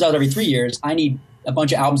Kings comes out every 3 years, I need a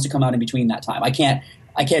bunch of albums to come out in between that time. I can't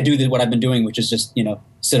do what I've been doing, which is just,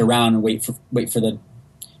 sit around and wait for the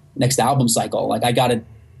next album cycle. Like I gotta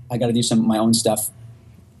do some of my own stuff.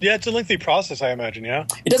 Yeah, it's a lengthy process, I imagine. Yeah.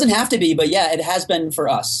 It doesn't have to be, but yeah, it has been for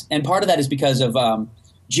us. And part of that is because of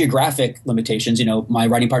geographic limitations. My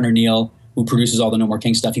writing partner, Neil, who produces all the No More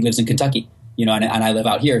King stuff, he lives in Kentucky, and I live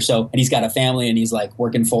out here. So, and he's got a family and he's like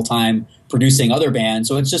working full time producing other bands.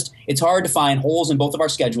 So it's hard to find holes in both of our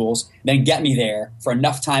schedules, then get me there for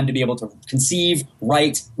enough time to be able to conceive,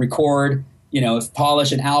 write, record,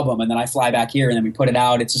 polish an album, and then I fly back here and then we put it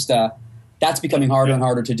out. It's just that's becoming harder and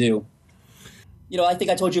harder to do. I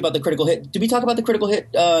think I told you about the Critical Hit. Did we talk about the Critical Hit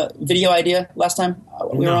video idea last time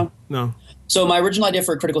we were on? No. So my original idea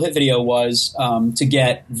for a Critical Hit video was to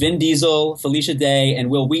get Vin Diesel, Felicia Day, and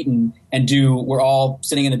Will Wheaton we're all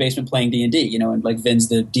sitting in the basement playing D&D, and like Vin's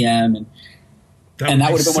the DM, and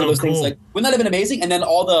that would have been one of those things. Like, wouldn't that have been amazing? And then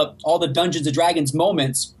all the Dungeons and Dragons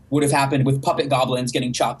moments would have happened with puppet goblins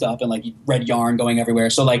getting chopped up and like red yarn going everywhere.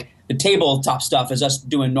 So like the tabletop stuff is us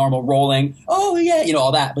doing normal rolling. Oh yeah,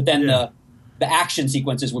 all that. But then the action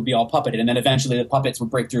sequences would be all puppeted, and then eventually the puppets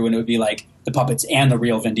would break through, and it would be like the puppets and the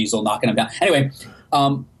real Vin Diesel knocking them down. Anyway,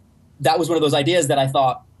 that was one of those ideas that I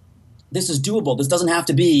thought, this is doable. This doesn't have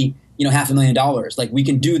to be $500,000. Like, we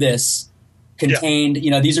can do this contained.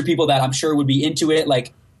 These are people that I'm sure would be into it.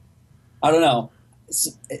 Like, I don't know,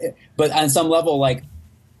 but on some level, like,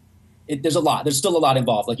 there's still a lot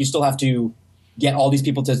involved. Like, you still have to get all these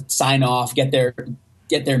people to sign off, get their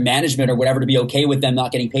management or whatever to be okay with them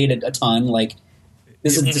not getting paid a ton. Like,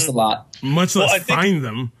 this is just a lot. Much less find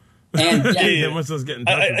them. And much less get in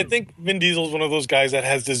touch with I them. think Vin Diesel is one of those guys that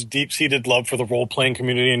has this deep-seated love for the role-playing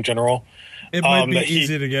community in general. It might be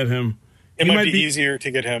easy to get him. It might be easier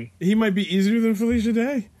to get him. He might be easier than Felicia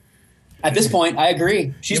Day. At this point, I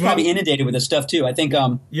agree. She's probably inundated with this stuff too. I think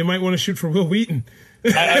you might want to shoot for Will Wheaton.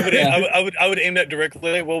 I would aim that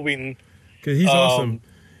directly at Will Wheaton because he's awesome.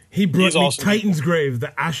 He brought me awesome. Titan's Grave,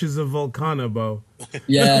 the Ashes of Volcana, Bo.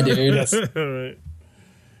 Yeah, dude. Yes. All right.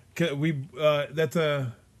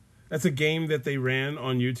 That's a game that they ran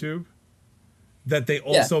on YouTube that they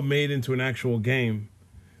also made into an actual game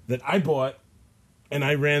that I bought and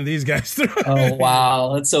I ran these guys through. Oh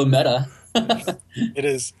wow, that's so meta. It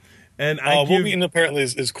is. And Will Wheaton apparently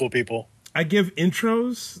is cool people. I give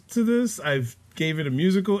intros to this. I've gave it a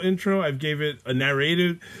musical intro. I've gave it a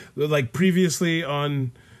narrated, like previously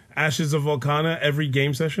on Ashes of Volcana, every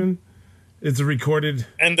game session. It's a recorded.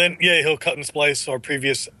 And then, he'll cut and splice our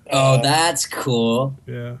previous. That's cool.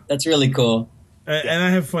 Yeah. That's really cool. And I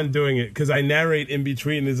have fun doing it because I narrate in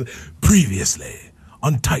between. Is previously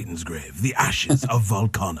on Titan's Grave, the Ashes of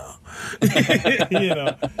Volcana. And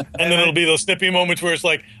then it'll be those snippy moments where it's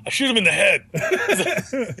like, I shoot him in the head.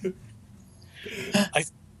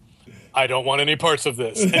 I don't want any parts of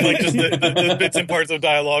this. And like just the bits and parts of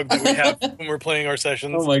dialogue that we have when we're playing our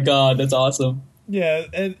sessions. Oh my God, that's awesome. Yeah,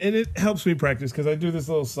 and it helps me practice because I do this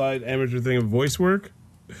little side amateur thing of voice work.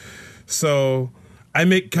 So I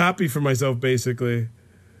make copy for myself, basically.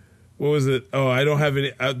 What was it? Oh, I don't have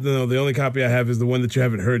any. No, the only copy I have is the one that you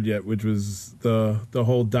haven't heard yet, which was the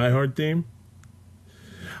whole Die Hard theme.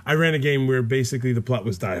 I ran a game where basically the plot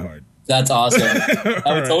was Die Hard. That's awesome. That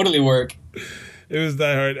would totally work. It was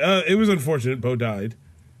Die Hard. It was unfortunate. Bo died.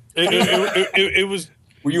 It was.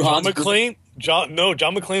 Were you John Hans? McClane? John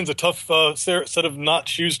McClane's a tough set of not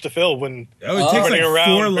shoes to fill when it takes like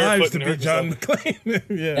around 4 lives to barefoot be and John hurt McClane.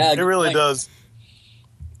 Yeah, it really like, does.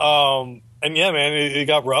 And yeah, man, it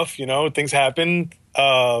got rough. Things happened,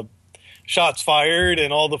 shots fired,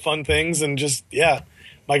 and all the fun things, and just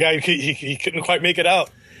my guy he couldn't quite make it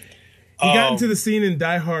out. He got into the scene in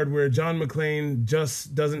Die Hard where John McClane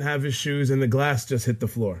just doesn't have his shoes and the glass just hit the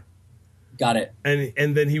floor. Got it.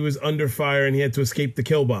 And then he was under fire and he had to escape the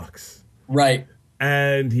kill box. Right.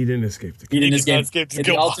 And he didn't escape the kill box. He didn't escape the the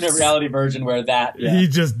kill box. alternate reality version where that. Yeah. He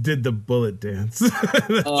just did the bullet dance.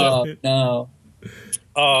 Oh no.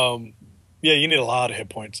 Yeah, you need a lot of hit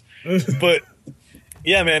points, but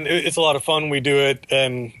yeah, man, it's a lot of fun. We do it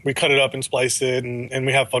and we cut it up and splice it, and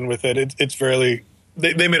we have fun with it. It's really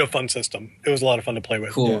they made a fun system. It was a lot of fun to play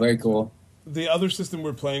with. Cool. Yeah. Very cool. The other system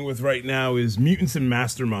we're playing with right now is Mutants and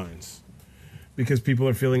Masterminds, because people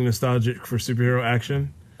are feeling nostalgic for superhero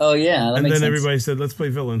action. Oh yeah, that and makes then sense. everybody said, "Let's play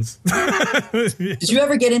villains." Did you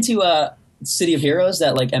ever get into City of Heroes,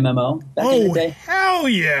 that like MMO back in the day? Hell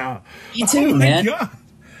yeah! Me too, man. God.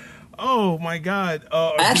 Oh my God!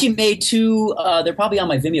 I actually made 2. They're probably on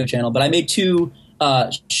my Vimeo channel, but I made 2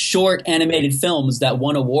 short animated films that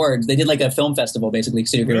won awards. They did like a film festival, basically.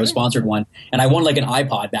 City of Heroes sponsored one, and I won like an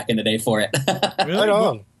iPod back in the day for it. Really? Right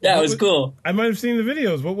on. Yeah, it was cool. I might have seen the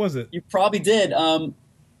videos. What was it? You probably did.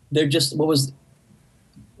 They're just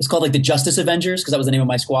it's called like the Justice Avengers, because that was the name of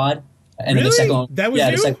my squad. And then the second one, that was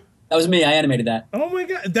you? That was me. I animated that. Oh my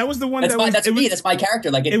God! That was the one. That's me. That's my character.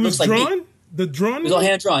 Like it was looks like drawn. me. The drawn. It was all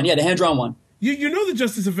hand drawn. Yeah, the hand drawn one. You know the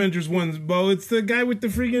Justice Avengers ones, Bo. It's the guy with the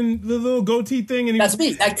little goatee thing, and that's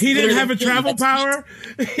me. He didn't have a travel power.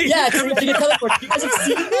 Yeah, he can teleport. You guys have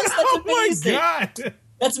seen this? That's Oh my amazing. God!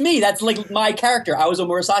 That's me. That's like my character. I was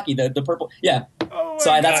Murasaki, the purple. Yeah. Oh my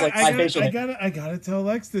So that's God. like my facial. I gotta tell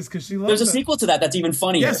Lex this because she loves. There's a that. sequel to that. That's even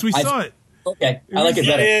funnier. Yes, we saw it. Okay, I like it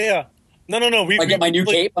Yeah, better. yeah, yeah. No. I get my new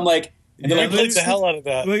cape. I'm like, and then We I played played the hell out of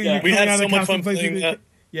that. Like, you're We coming had out so of much custom fun plays, playing that.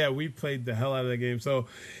 Yeah, we played the hell out of that game. So,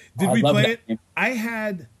 did I we love play that it? game. I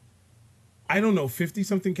had, I don't know, 50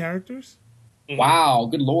 something characters. Wow,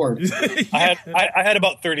 good lord. I had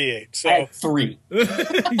about 38. So I had 3.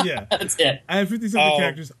 Yeah, That's it. I had 50 something Oh.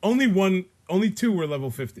 characters. Only 2 were level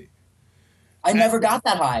 50. I never got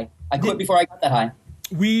that high. I quit before I got that high.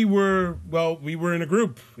 We were in a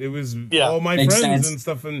group. It was Yeah, all my makes friends sense. and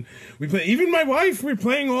stuff, and we play. Even my wife, we were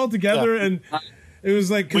playing all together, Yeah. and it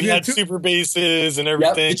was like 'cause we had two- super bases and Yep.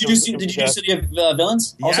 everything. Did you do City of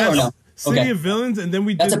Villains also or Yes, no? City Okay. of Villains, and then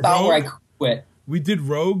we That's did about Rogue. where I quit. We did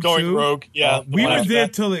Rogue Going too. Rogue, yeah. We were Last there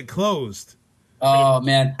that. till it closed. Oh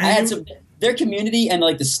man, I had And- some. Their community and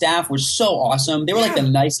like the staff were so awesome. They were like the Yeah.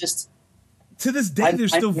 nicest. To this day, I they're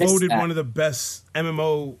still missed voted that. one of the best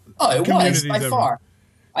MMO Oh, it was communities by ever. far.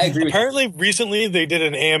 I agree with you. Apparently, recently they did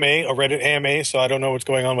an AMA, a Reddit AMA, so I don't know what's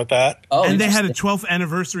going on with that. Oh, And they had a interesting. 12th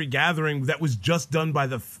anniversary gathering that was just done by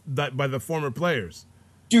the former players.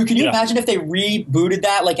 Dude, can you Yeah. imagine if they rebooted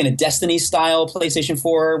that like in a Destiny style PlayStation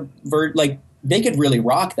 4 like they could really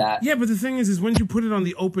rock that. Yeah, but the thing is when you put it on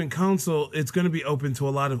the open console, it's going to be open to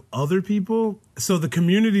a lot of other people. So the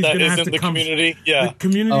community's That going to have isn't to the come. community. The Yeah,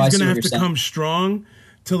 community's Oh, I going see to what have you're to saying. come strong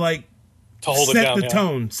to like to hold it set down. the yeah.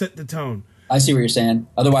 tone. Set the tone. I see what you're saying.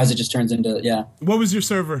 Otherwise, it just turns into What was your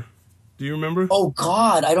server? Do you remember? Oh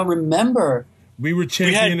God, I don't remember. We were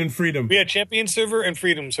Champion and Freedom We had Champion server and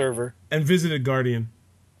Freedom server. and visited Guardian.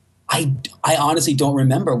 I honestly don't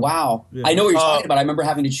remember. Wow. Yeah. I know what you're talking about. I remember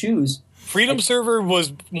having to choose. Freedom server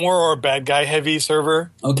was more our bad guy heavy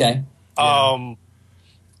server. Okay.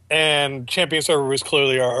 And Champion server was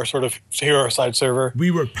clearly our sort of hero side server.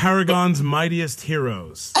 We were Paragon's mightiest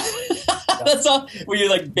heroes. That's all. Were you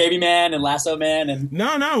like Baby Man and Lasso Man and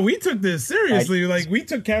No, we took this seriously. Like we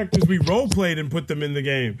took characters we role played and put them in the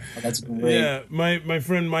game. oh, that's great. Yeah, my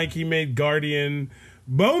friend Mike, he made Guardian.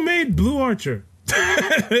 Bo made Blue Archer.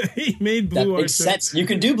 He made Blue That Archer. makes sense. You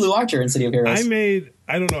can do Blue Archer in City of Heroes.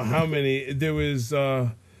 I don't know how many. There was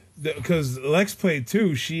because Lex played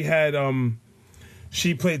too. She had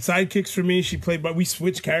she played sidekicks for me. She played, but we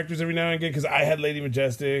switched characters every now and again because I had Lady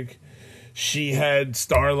Majestic. She had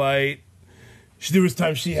Starlight. There was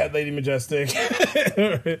times she had Lady Majestic.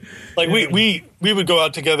 Like we would go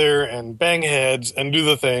out together and bang heads and do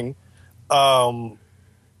the thing. And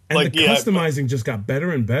Like, the yeah, customizing just got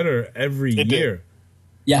better and better every It did. year.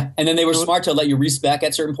 Yeah, and then they were smart to let you respec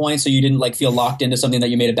at certain points, so you didn't like feel locked into something that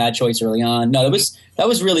you made a bad choice early on. No, that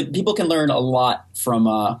was really people can learn a lot from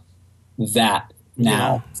that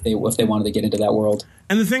now if they wanted to get into that world.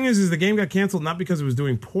 And the thing is the game got canceled not because it was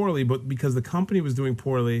doing poorly, but because the company was doing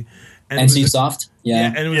poorly. And it was- NCSoft, yeah.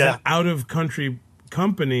 and it was Yeah. an out of country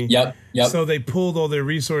company. Yep. So they pulled all their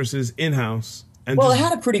resources in house. And Well, it just-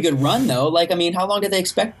 had a pretty good run though. Like, I mean, how long did they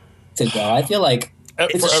expect to go? I feel like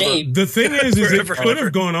it's Forever. a shame. the thing is it Forever. could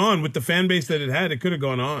have gone on with the fan base that it had. It could have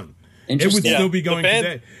gone on. It would Interesting. still be The going fan-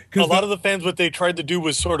 today. A lot of the fans, what they tried to do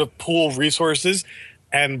was sort of pool resources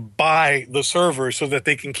and buy the server so that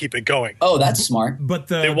they can keep it going. Oh, that's smart. But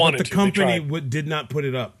They the wanted to. They company tried. did not put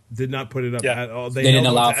it up. Did not put it up Yeah. at all. They didn't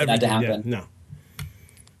held allow it for that to everything. happen. Yeah, no.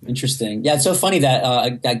 Interesting. Yeah, it's so funny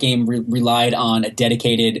that that game relied on a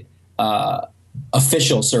dedicated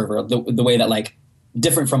official server. The way that like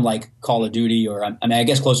different from like Call of Duty or I mean I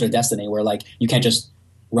guess closer to Destiny, where like you can't just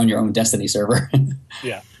run your own Destiny server.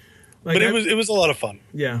 Yeah, Like, but I- it was a lot of fun.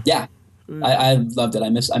 Yeah. Yeah, I loved it. I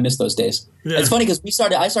miss those days. Yeah. It's funny because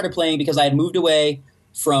I started playing because I had moved away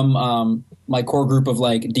from my core group of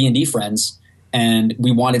like D&D friends, and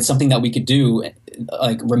we wanted something that we could do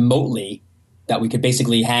like remotely, that we could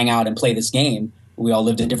basically hang out and play this game. We all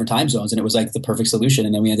lived in different time zones, and it was like the perfect solution.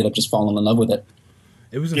 And then we ended up just falling in love with it.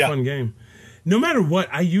 It was a Yeah. fun game. No matter what,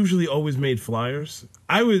 I usually always made flyers.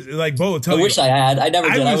 I was like Bo will tell I you. wish I had. I never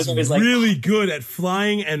did. I I was was always like, really good at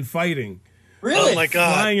flying and fighting. really? Oh my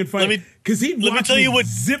God. Flying and fighting. Because he'd let me watch tell me you what-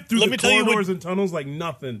 zip through let the me tell you what- corridors and tunnels like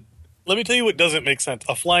nothing. Let me tell you what doesn't make sense.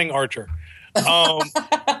 A flying archer. I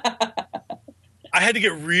had to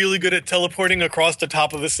get really good at teleporting across the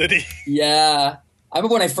top of the city. Yeah. I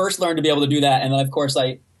remember when I first learned to be able to do that, and then of course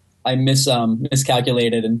I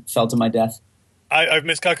miscalculated and fell to my death. I've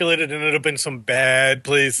miscalculated and ended up in some bad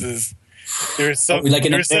places. There's some Like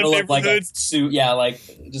in the there's some middle of like a neighborhoods. suit. Yeah, like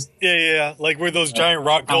just. Yeah, like where those giant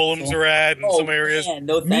rock golems are at in Oh, some areas. man,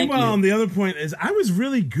 no, thank Meanwhile, you. the other point is I was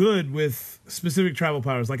really good with specific travel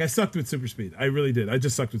powers. Like I sucked with super speed. I really did. I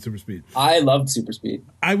just sucked with super speed. I loved super speed.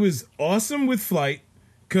 I was awesome with flight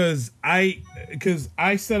because I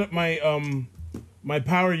set up my my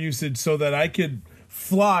power usage so that I could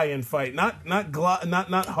fly and fight, not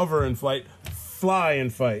hover and fight, fly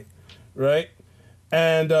and fight, right?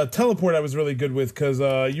 And teleport I was really good with because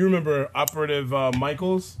you remember Operative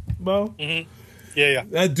Michaels, Bo? Mm-hmm. Yeah.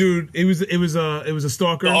 That dude, it was a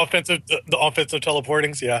stalker. The offensive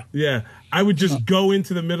teleportings, yeah. Yeah, I would just go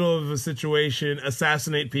into the middle of a situation,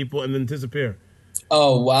 assassinate people, and then disappear.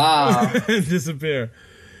 Oh wow! Disappear.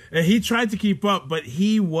 And he tried to keep up, but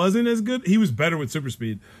he wasn't as good. He was better with super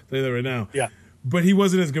speed. I'll tell you that right now. Yeah. But he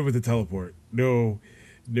wasn't as good with the teleport. No.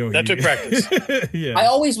 That took practice. Yeah. I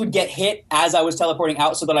always would get hit as I was teleporting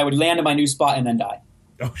out, so that I would land in my new spot and then die.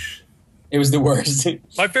 Oh, It was the worst.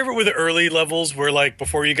 My favorite were the early levels where, like,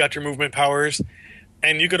 before you got your movement powers,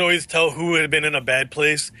 and you could always tell who had been in a bad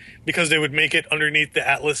place because they would make it underneath the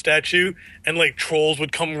Atlas statue, and, like, trolls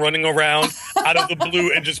would come running around out of the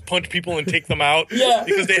blue and just punch people and take them out Yeah.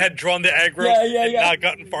 because they had drawn the aggro and not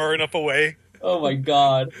gotten far enough away. Oh my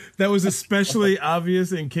god! That was especially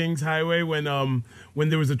obvious in King's Highway when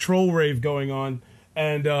there was a troll rave going on,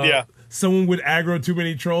 and someone would aggro too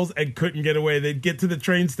many trolls and couldn't get away. They'd get to the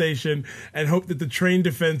train station and hope that the train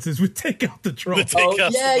defenses would take out the trolls. Oh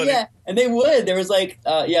yeah, and they would. There was like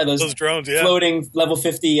those drones, floating level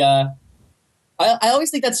 50. I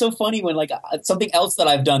always think that's so funny when like something else that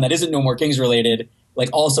I've done that isn't No More Kings related, like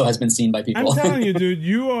also has been seen by people. I'm telling you, dude,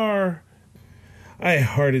 you are. I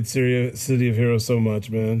hearted City of Heroes so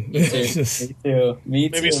much, man. Me too. Me too.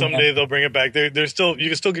 Maybe someday they'll bring it back. There's still, you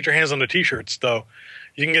can still get your hands on the T-shirts though.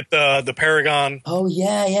 You can get the Paragon. Oh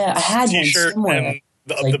yeah. I had T-shirt one somewhere.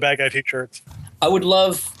 and the bad guy T-shirts. I would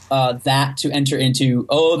love that to enter into.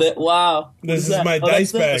 Wow. This is my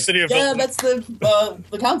dice bag. The City of Yeah, that's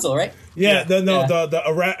the council, right? Yeah, the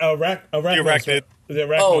Arachnid.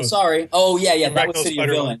 Oh, sorry. Oh yeah. That was Arachno City of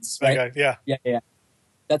Spider-Man. Villains, That right? guy, yeah. Yeah.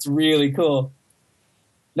 That's really cool.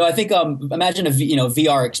 No, I think imagine a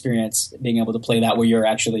VR experience, being able to play that where you're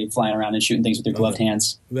actually flying around and shooting things with your gloved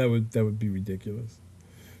hands. That would be ridiculous.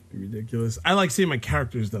 I like seeing my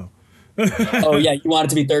characters though. Oh yeah, you want it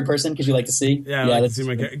to be third person because you like to see. Yeah, I like to see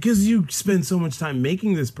my character because you spend so much time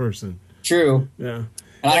making this person. True. Yeah.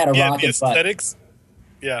 And I had a the rocket butt. aesthetics.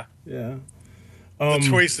 Yeah. Yeah. The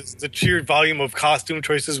choices, the sheer volume of costume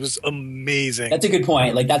choices was amazing. That's a good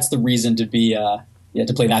point. Like that's the reason to be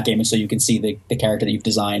to play that game, and so you can see the character that you've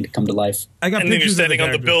designed come to life. I got and then you're pictures of standing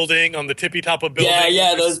on the characters. building, on the tippy top of building. Yeah,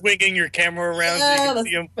 you're those- swinging your camera around so Yeah, you can that's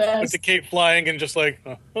see him the best. with the cape flying and just like.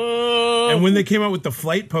 And when they came out with the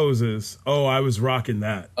flight poses, I was rocking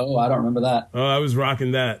that. Oh, I don't remember that. Oh, I was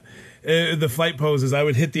rocking that. The flight poses, I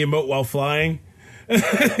would hit the emote while flying.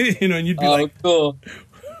 And you'd be like, cool.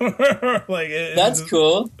 That's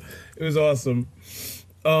Cool. It was awesome.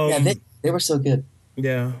 Yeah, they were so good.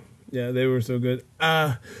 Yeah, they were so good.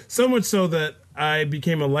 So much so that I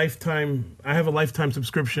have a lifetime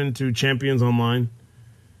subscription to Champions Online.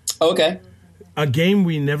 Okay. A game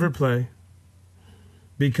we never play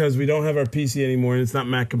because we don't have our PC anymore and it's not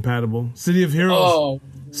Mac compatible. City of Heroes. Oh,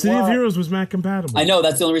 City of Heroes was Mac compatible. I know,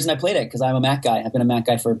 that's the only reason I played it, because I'm a Mac guy. I've been a Mac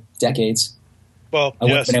guy for decades. Well, I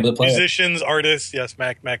wouldn't yes, have been able to play it. musicians, artists, yes,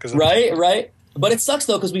 Mac is Right. But it sucks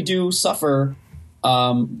though, because we do suffer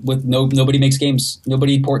with nobody makes games.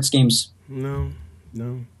 Nobody ports games. No.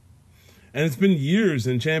 And it's been years,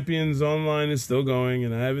 and Champions Online is still going,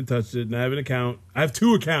 and I haven't touched it, and I have an account. I have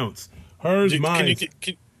 2 accounts. Hers, mine.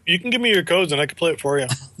 You can give me your codes and I can play it for you.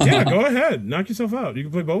 Yeah, go ahead. Knock yourself out. You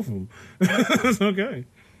can play both of them. It's okay.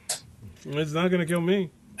 It's not going to kill me.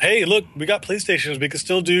 Hey, look, we got PlayStations. We can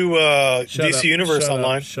still do DC Universe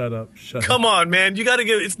online. Shut up. Come on, man. You got to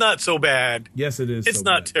it's not so bad. Yes, it is. It's so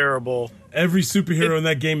not bad. terrible. Every superhero in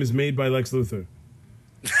that game is made by Lex Luthor.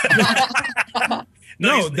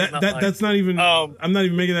 No, he's not that's not even. I'm not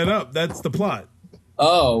even making that up. That's the plot.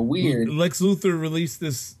 Oh, weird. Lex Luthor released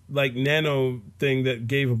this like nano thing that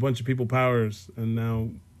gave a bunch of people powers, and now.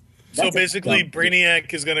 So That's basically,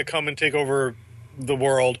 Brainiac is going to come and take over the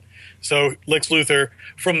world. So Lex Luthor,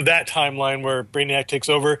 from that timeline where Brainiac takes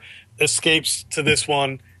over, escapes to this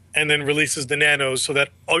one and then releases the nanos so that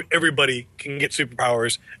everybody can get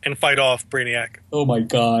superpowers and fight off Brainiac. Oh my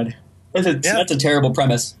god. That's a terrible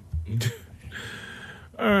premise.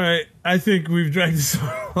 All right, I think we've dragged this on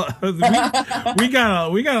a lot. We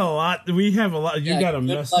got a lot. We have a lot. You got a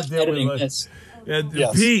mess to deal editing with. this.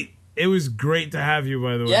 Yes. Pete, it was great to have you.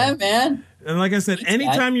 By the way, Yeah, man. And like I said, Thanks,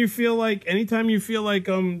 anytime you feel like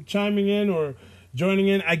chiming in or joining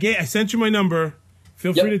in, I sent you my number.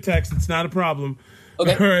 Feel free to text. It's not a problem.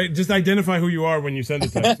 Okay. All right. Just identify who you are when you send a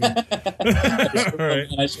text. All right.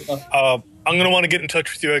 I'm going to want to get in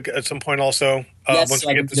touch with you at some point also Yes, once so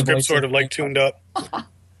we I get can the do the script voice sort of like tuned up.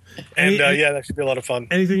 And Any- yeah, that should be a lot of fun.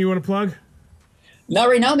 Anything you want to plug? Not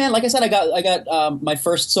right now, man. Like I said, I got my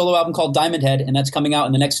first solo album called Diamond Head, and that's coming out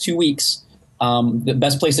in the next 2 weeks. The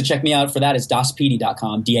best place to check me out for that is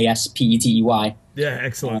daspety.com, DASPETEY. Yeah,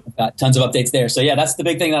 excellent. I've got tons of updates there. So yeah, that's the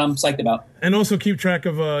big thing that I'm psyched about. And also keep track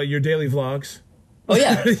of your daily vlogs. Oh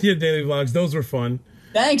yeah, Your daily vlogs. Those were fun.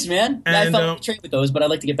 thanks, man. Yeah, I And, felt betrayed with those, but I'd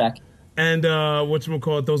like to get back. And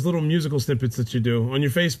whatchamacallit, those little musical snippets that you do on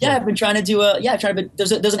your Facebook. Yeah, I've been trying to do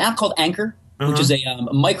there's an app called Anchor, which is a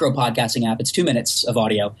micro podcasting app. It's 2 minutes of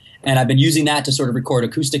audio, and I've been using that to sort of record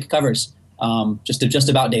acoustic covers, just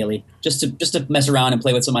about daily, just to mess around and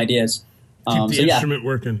play with some ideas. Keep the instrument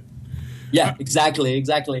working. Yeah,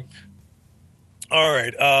 exactly. All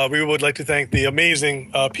right. We would like to thank the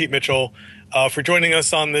amazing Pete Mitchell for joining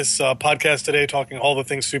us on this podcast today, talking all the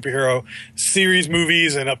things superhero series,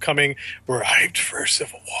 movies, and upcoming. We're hyped for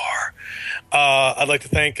Civil War. I'd like to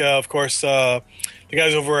thank, of course, the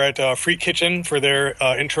guys over at Freak Kitchen for their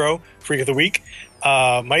intro, Freak of the Week.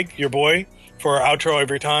 Mike, your boy, for our outro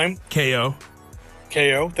every time. KO.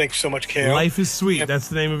 Thank you so much, KO. Life is Sweet. That's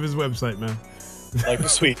the name of his website, man. Life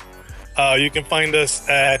is Sweet. You can find us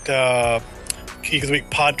at Geek of the Week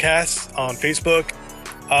Podcast on Facebook.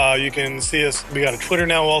 You can see us. We got a Twitter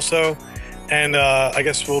now also. And I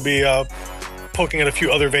guess we'll be poking at a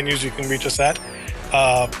few other venues you can reach us at.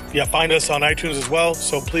 Find us on iTunes as well.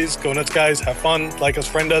 So please go nuts, guys. Have fun. Like us,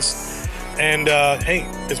 friend us. And hey,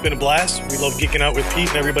 it's been a blast. We love geeking out with Pete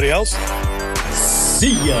and everybody else.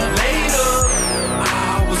 See ya. Later.